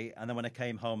away. And then when I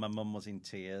came home, my mum was in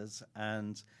tears.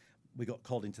 And we got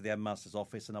called into the headmaster's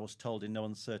office. And I was told in no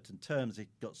uncertain terms, he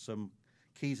got some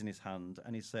keys in his hand.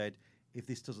 And he said, if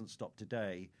this doesn't stop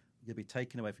today, you'll be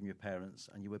taken away from your parents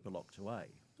and you will be locked away.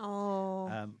 Oh.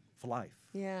 For life.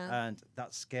 Yeah. And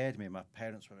that scared me. My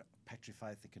parents were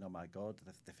petrified, thinking, oh, my God,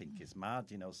 they think he's mad.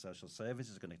 You know, social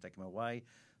services are going to take him away.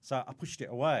 So I pushed it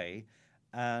away.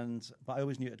 But I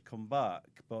always knew it'd come back.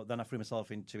 But then I threw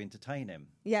myself into entertaining.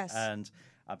 Yes. And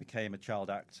I became a child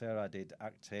actor. I did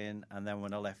acting. And then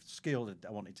when I left school,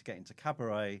 I wanted to get into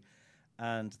cabaret.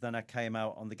 And then I came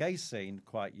out on the gay scene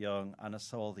quite young, and I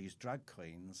saw all these drag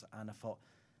queens, and I thought,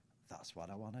 that's what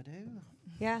I want to do.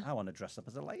 Yeah. I want to dress up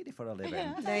as a lady for a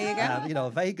living. There you go. You know,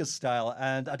 Vegas style.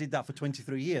 And I did that for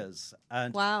 23 years.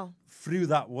 And wow. Through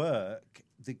that work,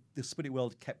 the spirit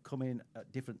world kept coming at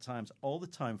different times all the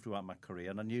time throughout my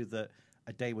career. And I knew that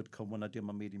a day would come when I do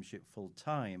my mediumship full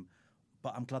time.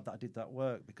 But I'm glad that I did that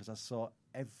work, because I saw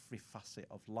every facet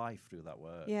of life through that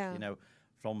work. Yeah. You know,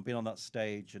 from being on that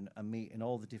stage and meeting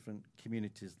all the different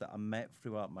communities that I met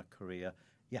throughout my career.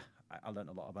 Yeah, I learned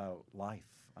a lot about life.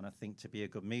 And I think to be a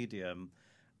good medium,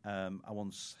 I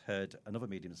once heard another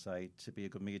medium say, to be a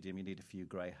good medium, you need a few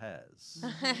grey hairs.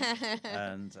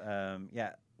 And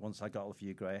once I got a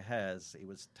few grey hairs, it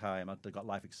was time. I got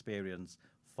life experience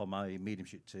for my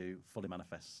mediumship to fully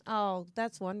manifest. Oh,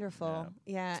 that's wonderful.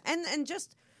 Yeah. And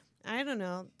just, I don't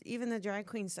know, even the drag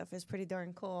queen stuff is pretty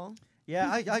darn cool. Yeah,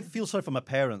 I feel sorry for my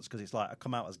parents, because it's like, I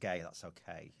come out as gay, that's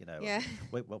okay, you know. Yeah.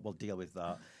 We'll deal with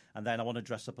that. And then I want to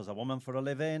dress up as a woman for a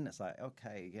living. It's like,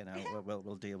 okay, you know,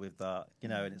 we'll deal with that, you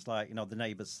know. And it's like, you know, the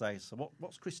neighbours say, so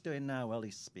what's Chris doing now? Well,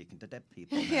 he's speaking to dead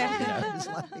people now, you know. It's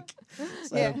like,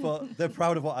 so, but they're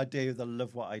proud of what I do. They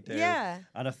love what I do. Yeah.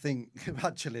 And I think,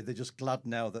 actually, they're just glad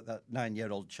now that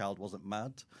 9-year-old child wasn't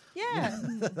mad. Yeah.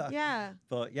 Yeah.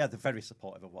 But, yeah, they're very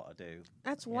supportive of what I do.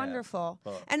 That's wonderful.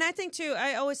 Yeah, and I think, too,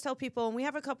 I always tell people, and we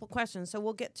have a couple questions, so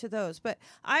we'll get to those. But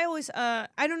I always, I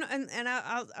don't know, and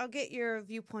I'll get your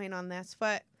viewpoint on this,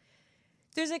 but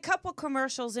there's a couple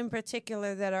commercials in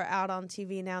particular that are out on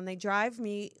TV now, and they drive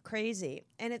me crazy.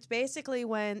 And it's basically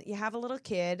when you have a little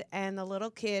kid, and the little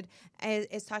kid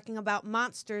is talking about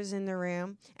monsters in the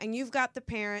room, and you've got the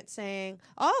parent saying,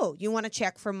 oh, you want to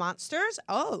check for monsters?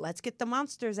 Oh, let's get the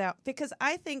monsters out. Because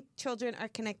I think children are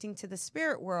connecting to the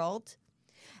spirit world,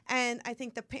 And I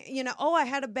think I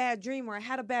had a bad dream, or I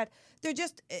had a bad,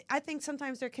 I think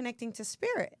sometimes they're connecting to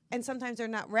spirit, and sometimes they're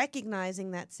not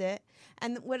recognizing that's it.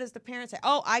 And what does the parent say?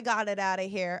 Oh, I got it out of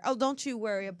here. Oh, don't you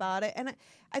worry about it. And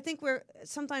I think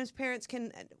sometimes parents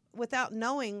can, without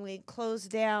knowingly, close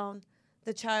down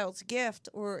the child's gift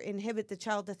or inhibit the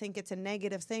child to think it's a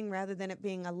negative thing rather than it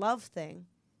being a love thing.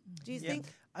 Do you think?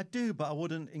 I do, but I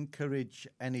wouldn't encourage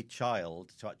any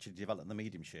child to actually develop the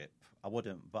mediumship. I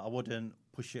wouldn't, but I wouldn't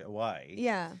push it away.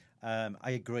 Yeah.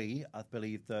 I agree. I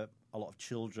believe that a lot of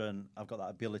children have got that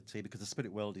ability because the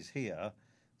spirit world is here.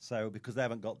 So because they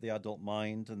haven't got the adult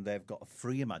mind and they've got a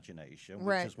free imagination,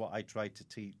 which is what I try to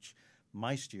teach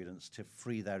my students, to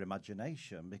free their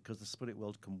imagination, because the spirit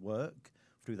world can work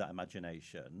through that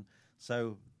imagination.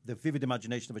 So the vivid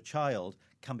imagination of a child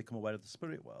can become aware of the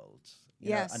spirit world.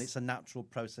 You know, and it's a natural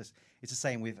process. It's the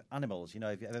same with animals. You know,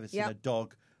 if you've ever seen a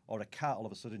dog or a cat all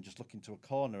of a sudden just look into a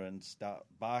corner and start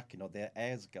barking, or their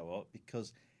ears go up,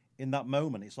 because in that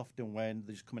moment, it's often when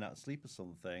they're just coming out of sleep or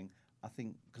something. I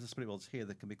think because the spirit world's here,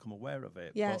 they can become aware of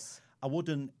it. Yes. But I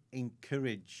wouldn't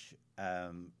encourage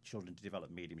children to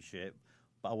develop mediumship,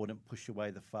 but I wouldn't push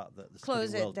away the fact that the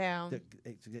spirit world that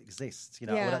it exists. You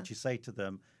know, I would actually say to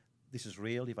them, this is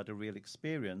real, you've had a real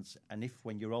experience, and if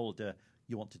when you're older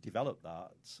you want to develop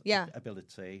that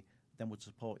ability, then we'll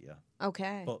support you.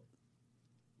 Okay. But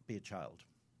be a child.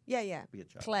 Yeah. Be a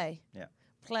child. Play. Yeah.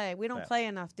 Play. We don't play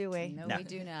enough, do we? No, we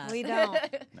do not. We don't.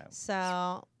 No.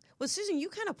 So, well, Susan, you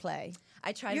kind of play.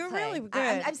 I try You're to play. really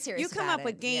good. I'm serious. You come about up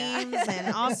with it. games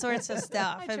and all sorts of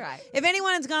stuff. I try. If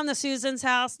anyone's gone to Susan's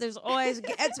house, there's always,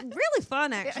 it's really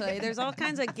fun, actually. There's all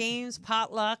kinds of games,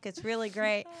 potluck. It's really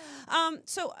great.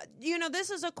 So,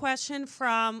 this is a question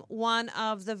from one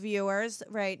of the viewers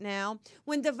right now.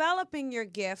 When developing your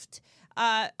gift,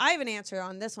 I have an answer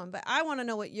on this one, but I want to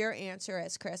know what your answer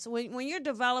is, Chris. When you're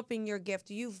developing your gift,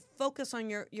 do you focus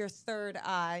on your third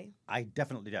eye? I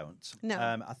definitely don't. No.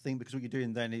 I think because what you're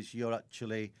doing then is you're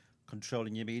actually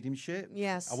controlling your mediumship.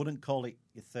 Yes. I wouldn't call it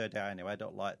your third eye anyway. I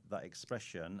don't like that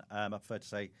expression. I prefer to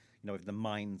say, with the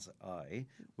mind's eye,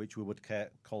 which we would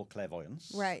call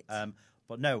clairvoyance. Right.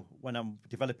 But no, when I'm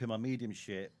developing my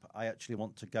mediumship, I actually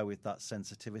want to go with that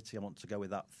sensitivity. I want to go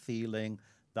with that feeling,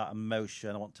 that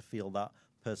emotion. I want to feel that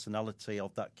personality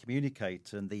of that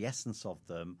communicator and the essence of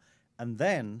them, and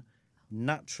then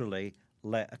naturally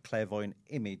let a clairvoyant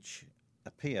image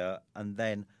appear, and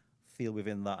then feel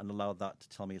within that and allow that to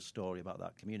tell me a story about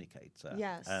that communicator.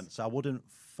 Yes. So I wouldn't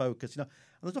focus, and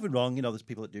there's nothing wrong, there's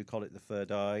people that do call it the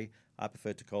third eye. I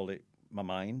prefer to call it my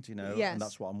mind, Yes. and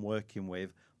that's what I'm working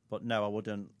with. But no, I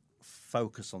wouldn't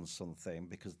focus on something,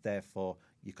 because therefore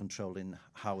you're controlling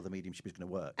how the mediumship is going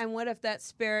to work. And what if that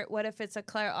spirit, what if it's a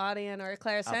clairaudient or a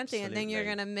clairsentient, then you're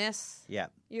going to miss. Yeah.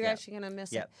 You're actually going to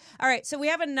miss Yeah. it. All right. So we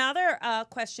have another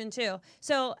question too.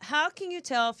 So how can you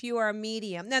tell if you are a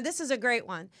medium? Now, this is a great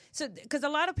one. So, because a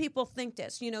lot of people think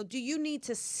this, do you need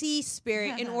to see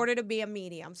spirit in order to be a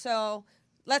medium? So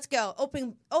let's go.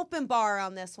 Open bar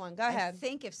on this one. Go ahead. I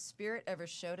think if spirit ever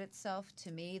showed itself to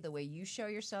me the way you show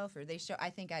yourself, or I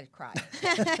think I'd cry.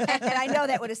 and I know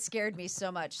that would have scared me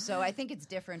so much. So I think it's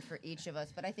different for each of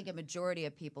us. But I think a majority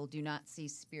of people do not see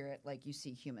spirit like you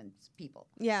see human people.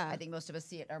 Yeah. I think most of us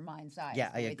see it in our mind's eye. Yeah,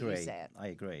 the I way that you agree. say it. I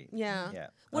agree. Yeah. Yeah.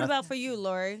 What about for you,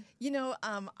 Lori?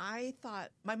 I thought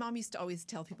my mom used to always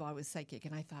tell people I was psychic,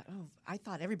 and I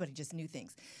thought everybody just knew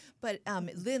things. But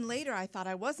then later I thought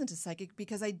I wasn't a psychic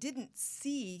because I didn't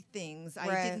see things. Right.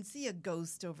 I didn't see a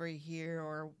ghost over here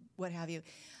or what have you.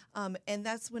 And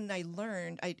that's when I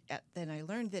learned. Then I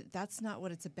learned that that's not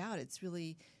what it's about. It's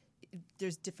really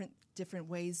there's different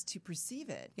ways to perceive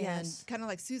it. Yes. And kind of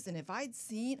like Susan, if I'd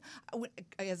seen,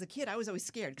 as a kid, I was always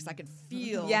scared because I could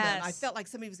feel Yes. them. I felt like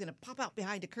somebody was going to pop out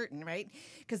behind a curtain, right?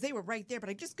 Because they were right there, but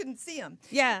I just couldn't see them.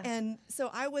 Yeah. And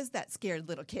so I was that scared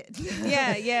little kid.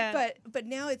 Yeah. But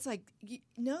now it's like,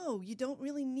 no, you don't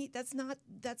really need, that's not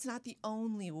the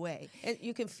only way.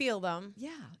 You can feel them.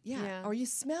 Yeah. Or you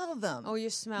smell them. Oh, you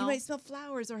smell. You might smell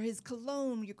flowers or his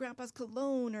cologne, your grandpa's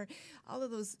cologne, or all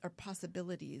of those are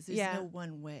possibilities. There's no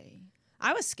one way.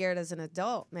 I was scared as an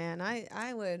adult, man. I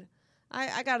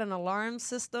got an alarm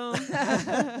system.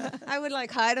 I would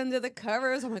hide under the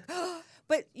covers. I'm like, oh.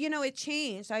 But it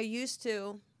changed. I used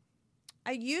to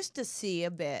see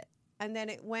a bit, and then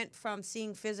it went from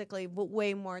seeing physically, but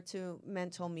way more to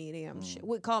mental mediumship.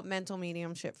 We call it mental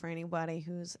mediumship for anybody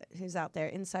who's out there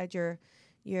inside your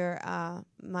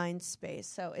mind space.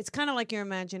 So it's kind of like your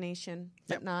imagination,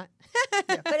 but not.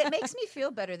 But it makes me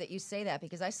feel better that you say that,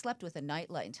 because I slept with a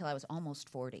nightlight until I was almost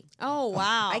 40. Oh,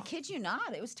 wow. I kid you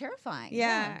not. It was terrifying.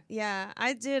 Yeah,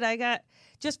 I did. I got,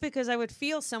 just because I would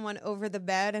feel someone over the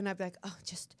bed and I'd be like, oh,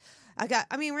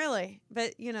 really.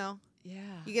 But, Yeah.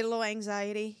 you get a little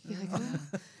anxiety. You're like, oh,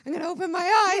 I'm going to open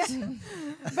my eyes.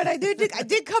 But I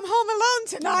did come home alone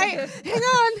tonight. Hang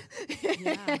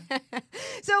on.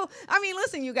 So,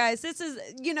 listen, you guys, this is,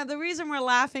 the reason we're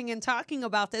laughing and talking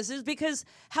about this is because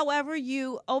however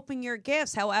you open your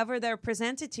gifts, however they're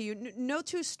presented to you, no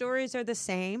two stories are the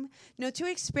same. No two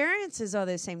experiences are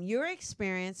the same. Your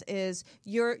experience is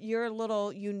your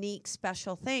little unique,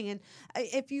 special thing. And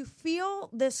if you feel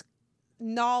this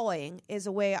gnawing, is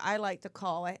a way I like to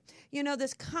call it,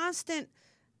 this constant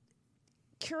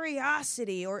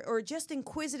curiosity or just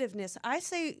inquisitiveness, I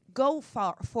say go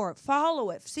for it, follow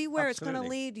it, see where it's going to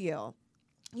lead you.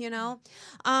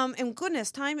 And goodness,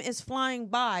 time is flying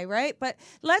by, right? But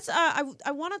let's,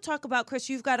 I want to talk about, Chris,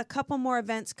 you've got a couple more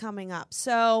events coming up.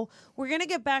 So we're going to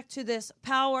get back to this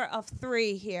Power of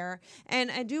 3 here. And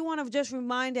I do want to just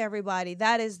remind everybody,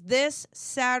 that is this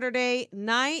Saturday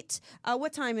night.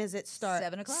 What time is it start?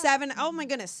 7 o'clock.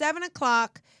 7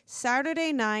 o'clock,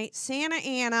 Saturday night, Santa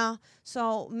Ana.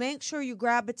 So make sure you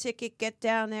grab a ticket, get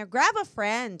down there, grab a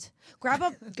friend, grab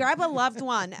a loved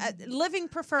one, living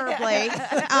preferably,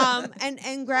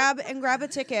 and grab a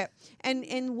ticket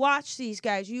and watch these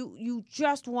guys. You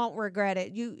just won't regret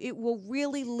it. It will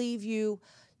really leave you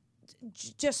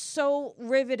just so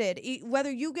riveted.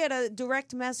 Whether you get a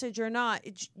direct message or not,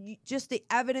 just the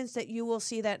evidence that you will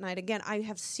see that night. Again, I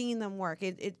have seen them work.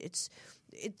 It's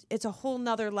a whole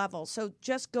nother level. So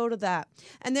just go to that.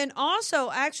 And then also,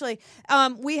 actually,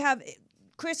 we have,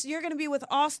 Chris, you're going to be with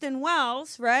Austin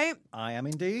Wells, right? I am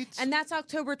indeed. And that's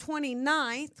October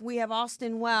 29th. We have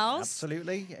Austin Wells.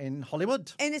 Absolutely, in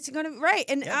Hollywood. And it's going to, right.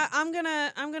 And I'm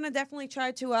gonna definitely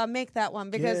try to make that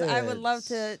one, because I would love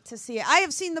to see it. I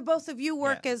have seen the both of you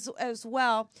work as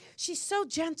well. She's so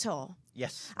gentle.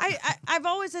 Yes. I've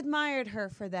always admired her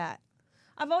for that.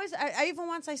 I even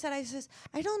once I says,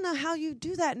 I don't know how you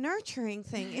do that nurturing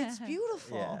thing. It's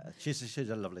beautiful. Yeah, she's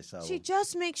a lovely soul. She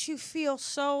just makes you feel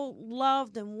so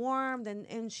loved and warmed,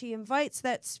 and she invites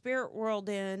that spirit world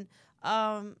in,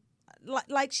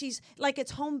 like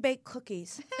it's home baked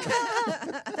cookies.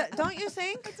 Don't you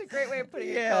think? That's a great way of putting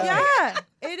it. Yeah,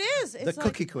 it is. It's the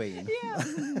cookie queen. Yeah,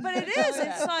 but it is.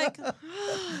 It's like,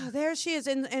 there she is,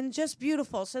 and just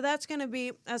beautiful. So that's going to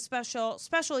be a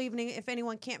special evening if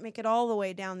anyone can't make it all the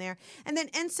way down there. And then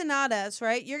Ensenadas,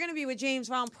 right? You're going to be with James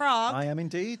Van Prague. I am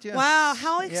indeed, yes. Wow,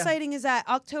 how exciting is that?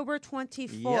 October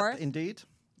 24th. Yep, indeed.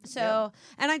 So,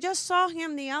 and I just saw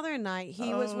him the other night.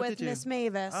 He was with Miss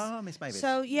Mavis. Oh, Miss Mavis.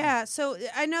 So so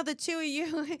I know the two of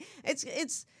you.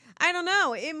 It's I don't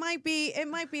know. It might be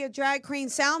a drag queen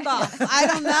sound off. I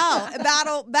don't know.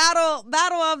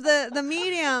 Battle of the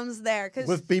mediums there. 'Cause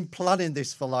we've been planning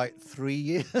this for like 3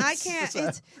 years. I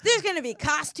can't. There's going to be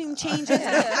costume changes.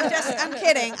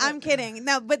 I'm kidding.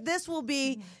 No, but this will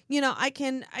be. I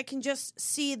can just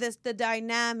see the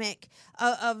dynamic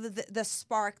of the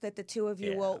spark that the two of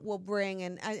you will bring,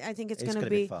 and I think it's going to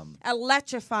be fun. A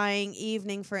electrifying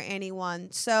evening for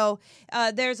anyone. So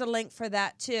there's a link for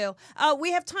that too.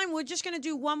 We have time. We're just going to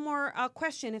do one more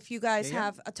question if you guys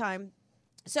have a time.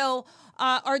 So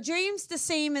are dreams the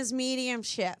same as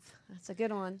mediumship? That's a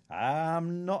good one.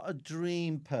 I'm not a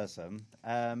dream person.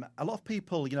 A lot of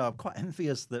people, I'm quite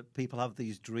envious that people have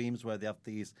these dreams where they have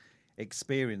these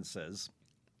experiences,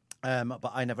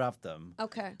 but I never have them.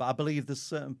 Okay. But I believe there's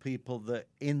certain people that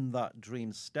in that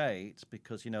dream state,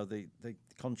 because the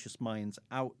conscious mind's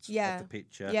out of the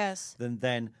picture,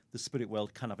 then the spirit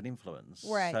world can have an influence.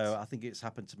 Right. So I think it's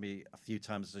happened to me a few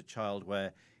times as a child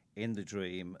where in the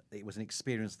dream it was an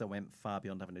experience that went far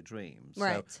beyond having a dream.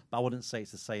 Right. So, but I wouldn't say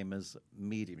it's the same as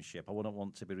mediumship. I wouldn't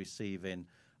want to be receiving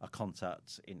a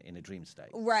contact in a dream state.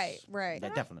 Right. Yeah,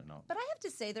 definitely not. But I have to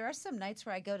say, there are some nights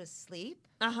where I go to sleep,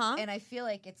 and I feel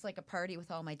like it's like a party with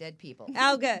all my dead people.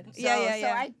 Oh, good. So, yeah.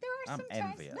 there are some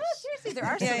envious. times. No, seriously, there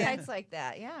are some nights like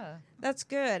that. Yeah. That's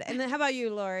good. And then how about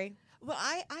you, Lori? Well,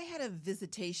 I had a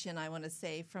visitation, I want to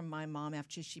say, from my mom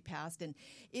after she passed, and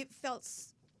it felt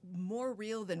more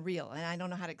real than real, and I don't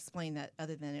know how to explain that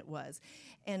other than it was.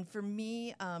 And for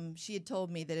me, she had told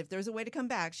me that if there's a way to come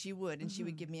back, she would, and she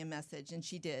would give me a message, and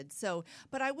she did. So,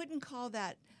 but I wouldn't call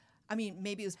that,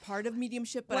 maybe it was part of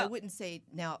mediumship, but I wouldn't say,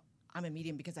 now, I'm a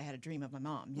medium because I had a dream of my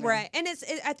mom. You know? Right. And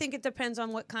I think it depends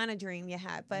on what kind of dream you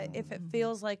had. But if it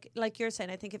feels like you're saying,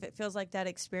 I think if it feels like that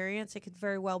experience, it could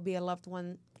very well be a loved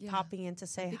one popping in to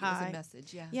say I think hi. It was a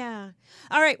message, yeah. Yeah.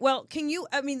 All right. Well,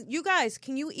 you guys,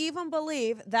 can you even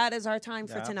believe that is our time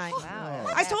for tonight? Wow.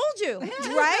 I told you,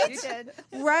 right? You did.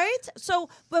 Right? So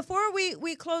before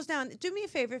we close down, do me a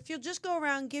favor. If you'll just go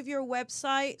around, give your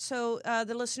website so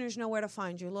the listeners know where to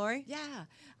find you. Lori? Yeah.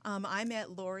 I'm at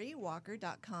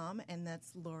LoriWalker.com, and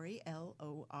that's Lori,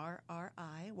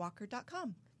 Lorri,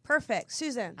 Walker.com. Perfect.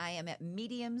 Susan? I am at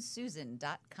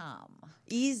mediumsusan.com.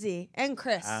 Easy. And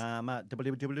Chris? I'm at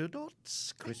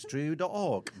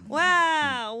www.chrisdrew.org.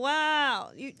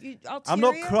 Wow. I'm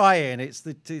not crying. It's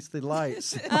the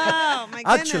lights. Oh, my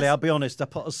goodness. Actually, I'll be honest. I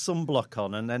put a sunblock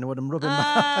on, and then when I'm rubbing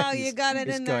my eyes, you got it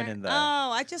it's in going there. in there.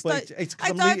 Oh, I just But thought it's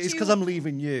I because I'm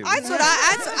leaving you. That's what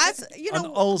I you know.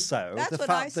 And also that's the what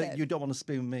I fact said. that you don't want to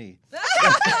spoon me.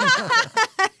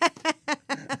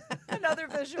 Another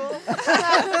visual.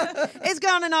 It's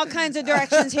gone in all kinds of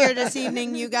directions here this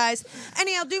evening, you guys.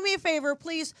 Anyhow, do me a favor,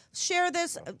 please share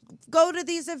this. Go to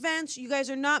these events. You guys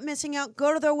are not missing out.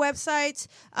 Go to their websites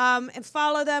and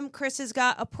follow them. Chris has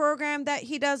got a program that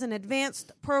he does, an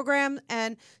advanced program,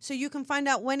 and so you can find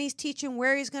out when he's teaching,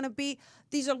 where he's going to be.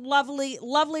 These are lovely,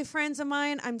 lovely friends of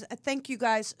mine. Thank you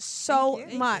guys so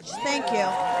much. Thank you.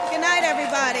 Good night,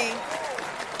 everybody.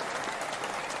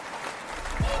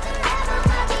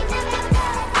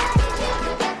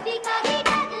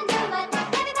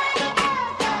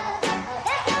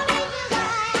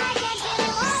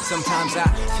 Sometimes I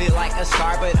feel like a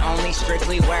star, but only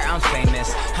strictly where I'm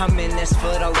famous. I'm in this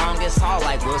for the longest haul,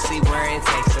 like we'll see where it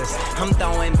takes us. I'm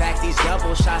throwing back these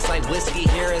double shots like whiskey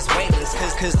here is weightless.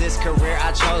 Cause this career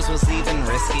I chose was even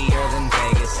riskier than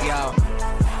Vegas, yo.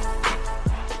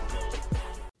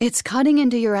 It's cutting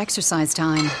into your exercise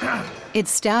time.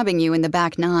 It's stabbing you in the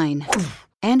back nine.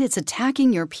 And it's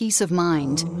attacking your peace of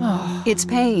mind. It's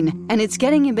pain, and it's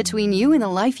getting in between you and the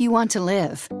life you want to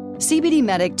live. CBD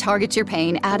Medic targets your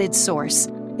pain at its source.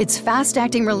 It's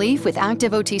fast-acting relief with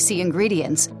active OTC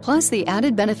ingredients, plus the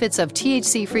added benefits of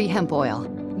THC-free hemp oil.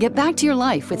 Get back to your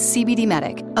life with CBD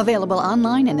Medic, available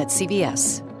online and at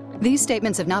CVS. These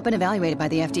statements have not been evaluated by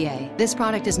the FDA. This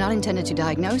product is not intended to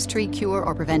diagnose, treat, cure,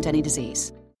 or prevent any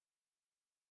disease.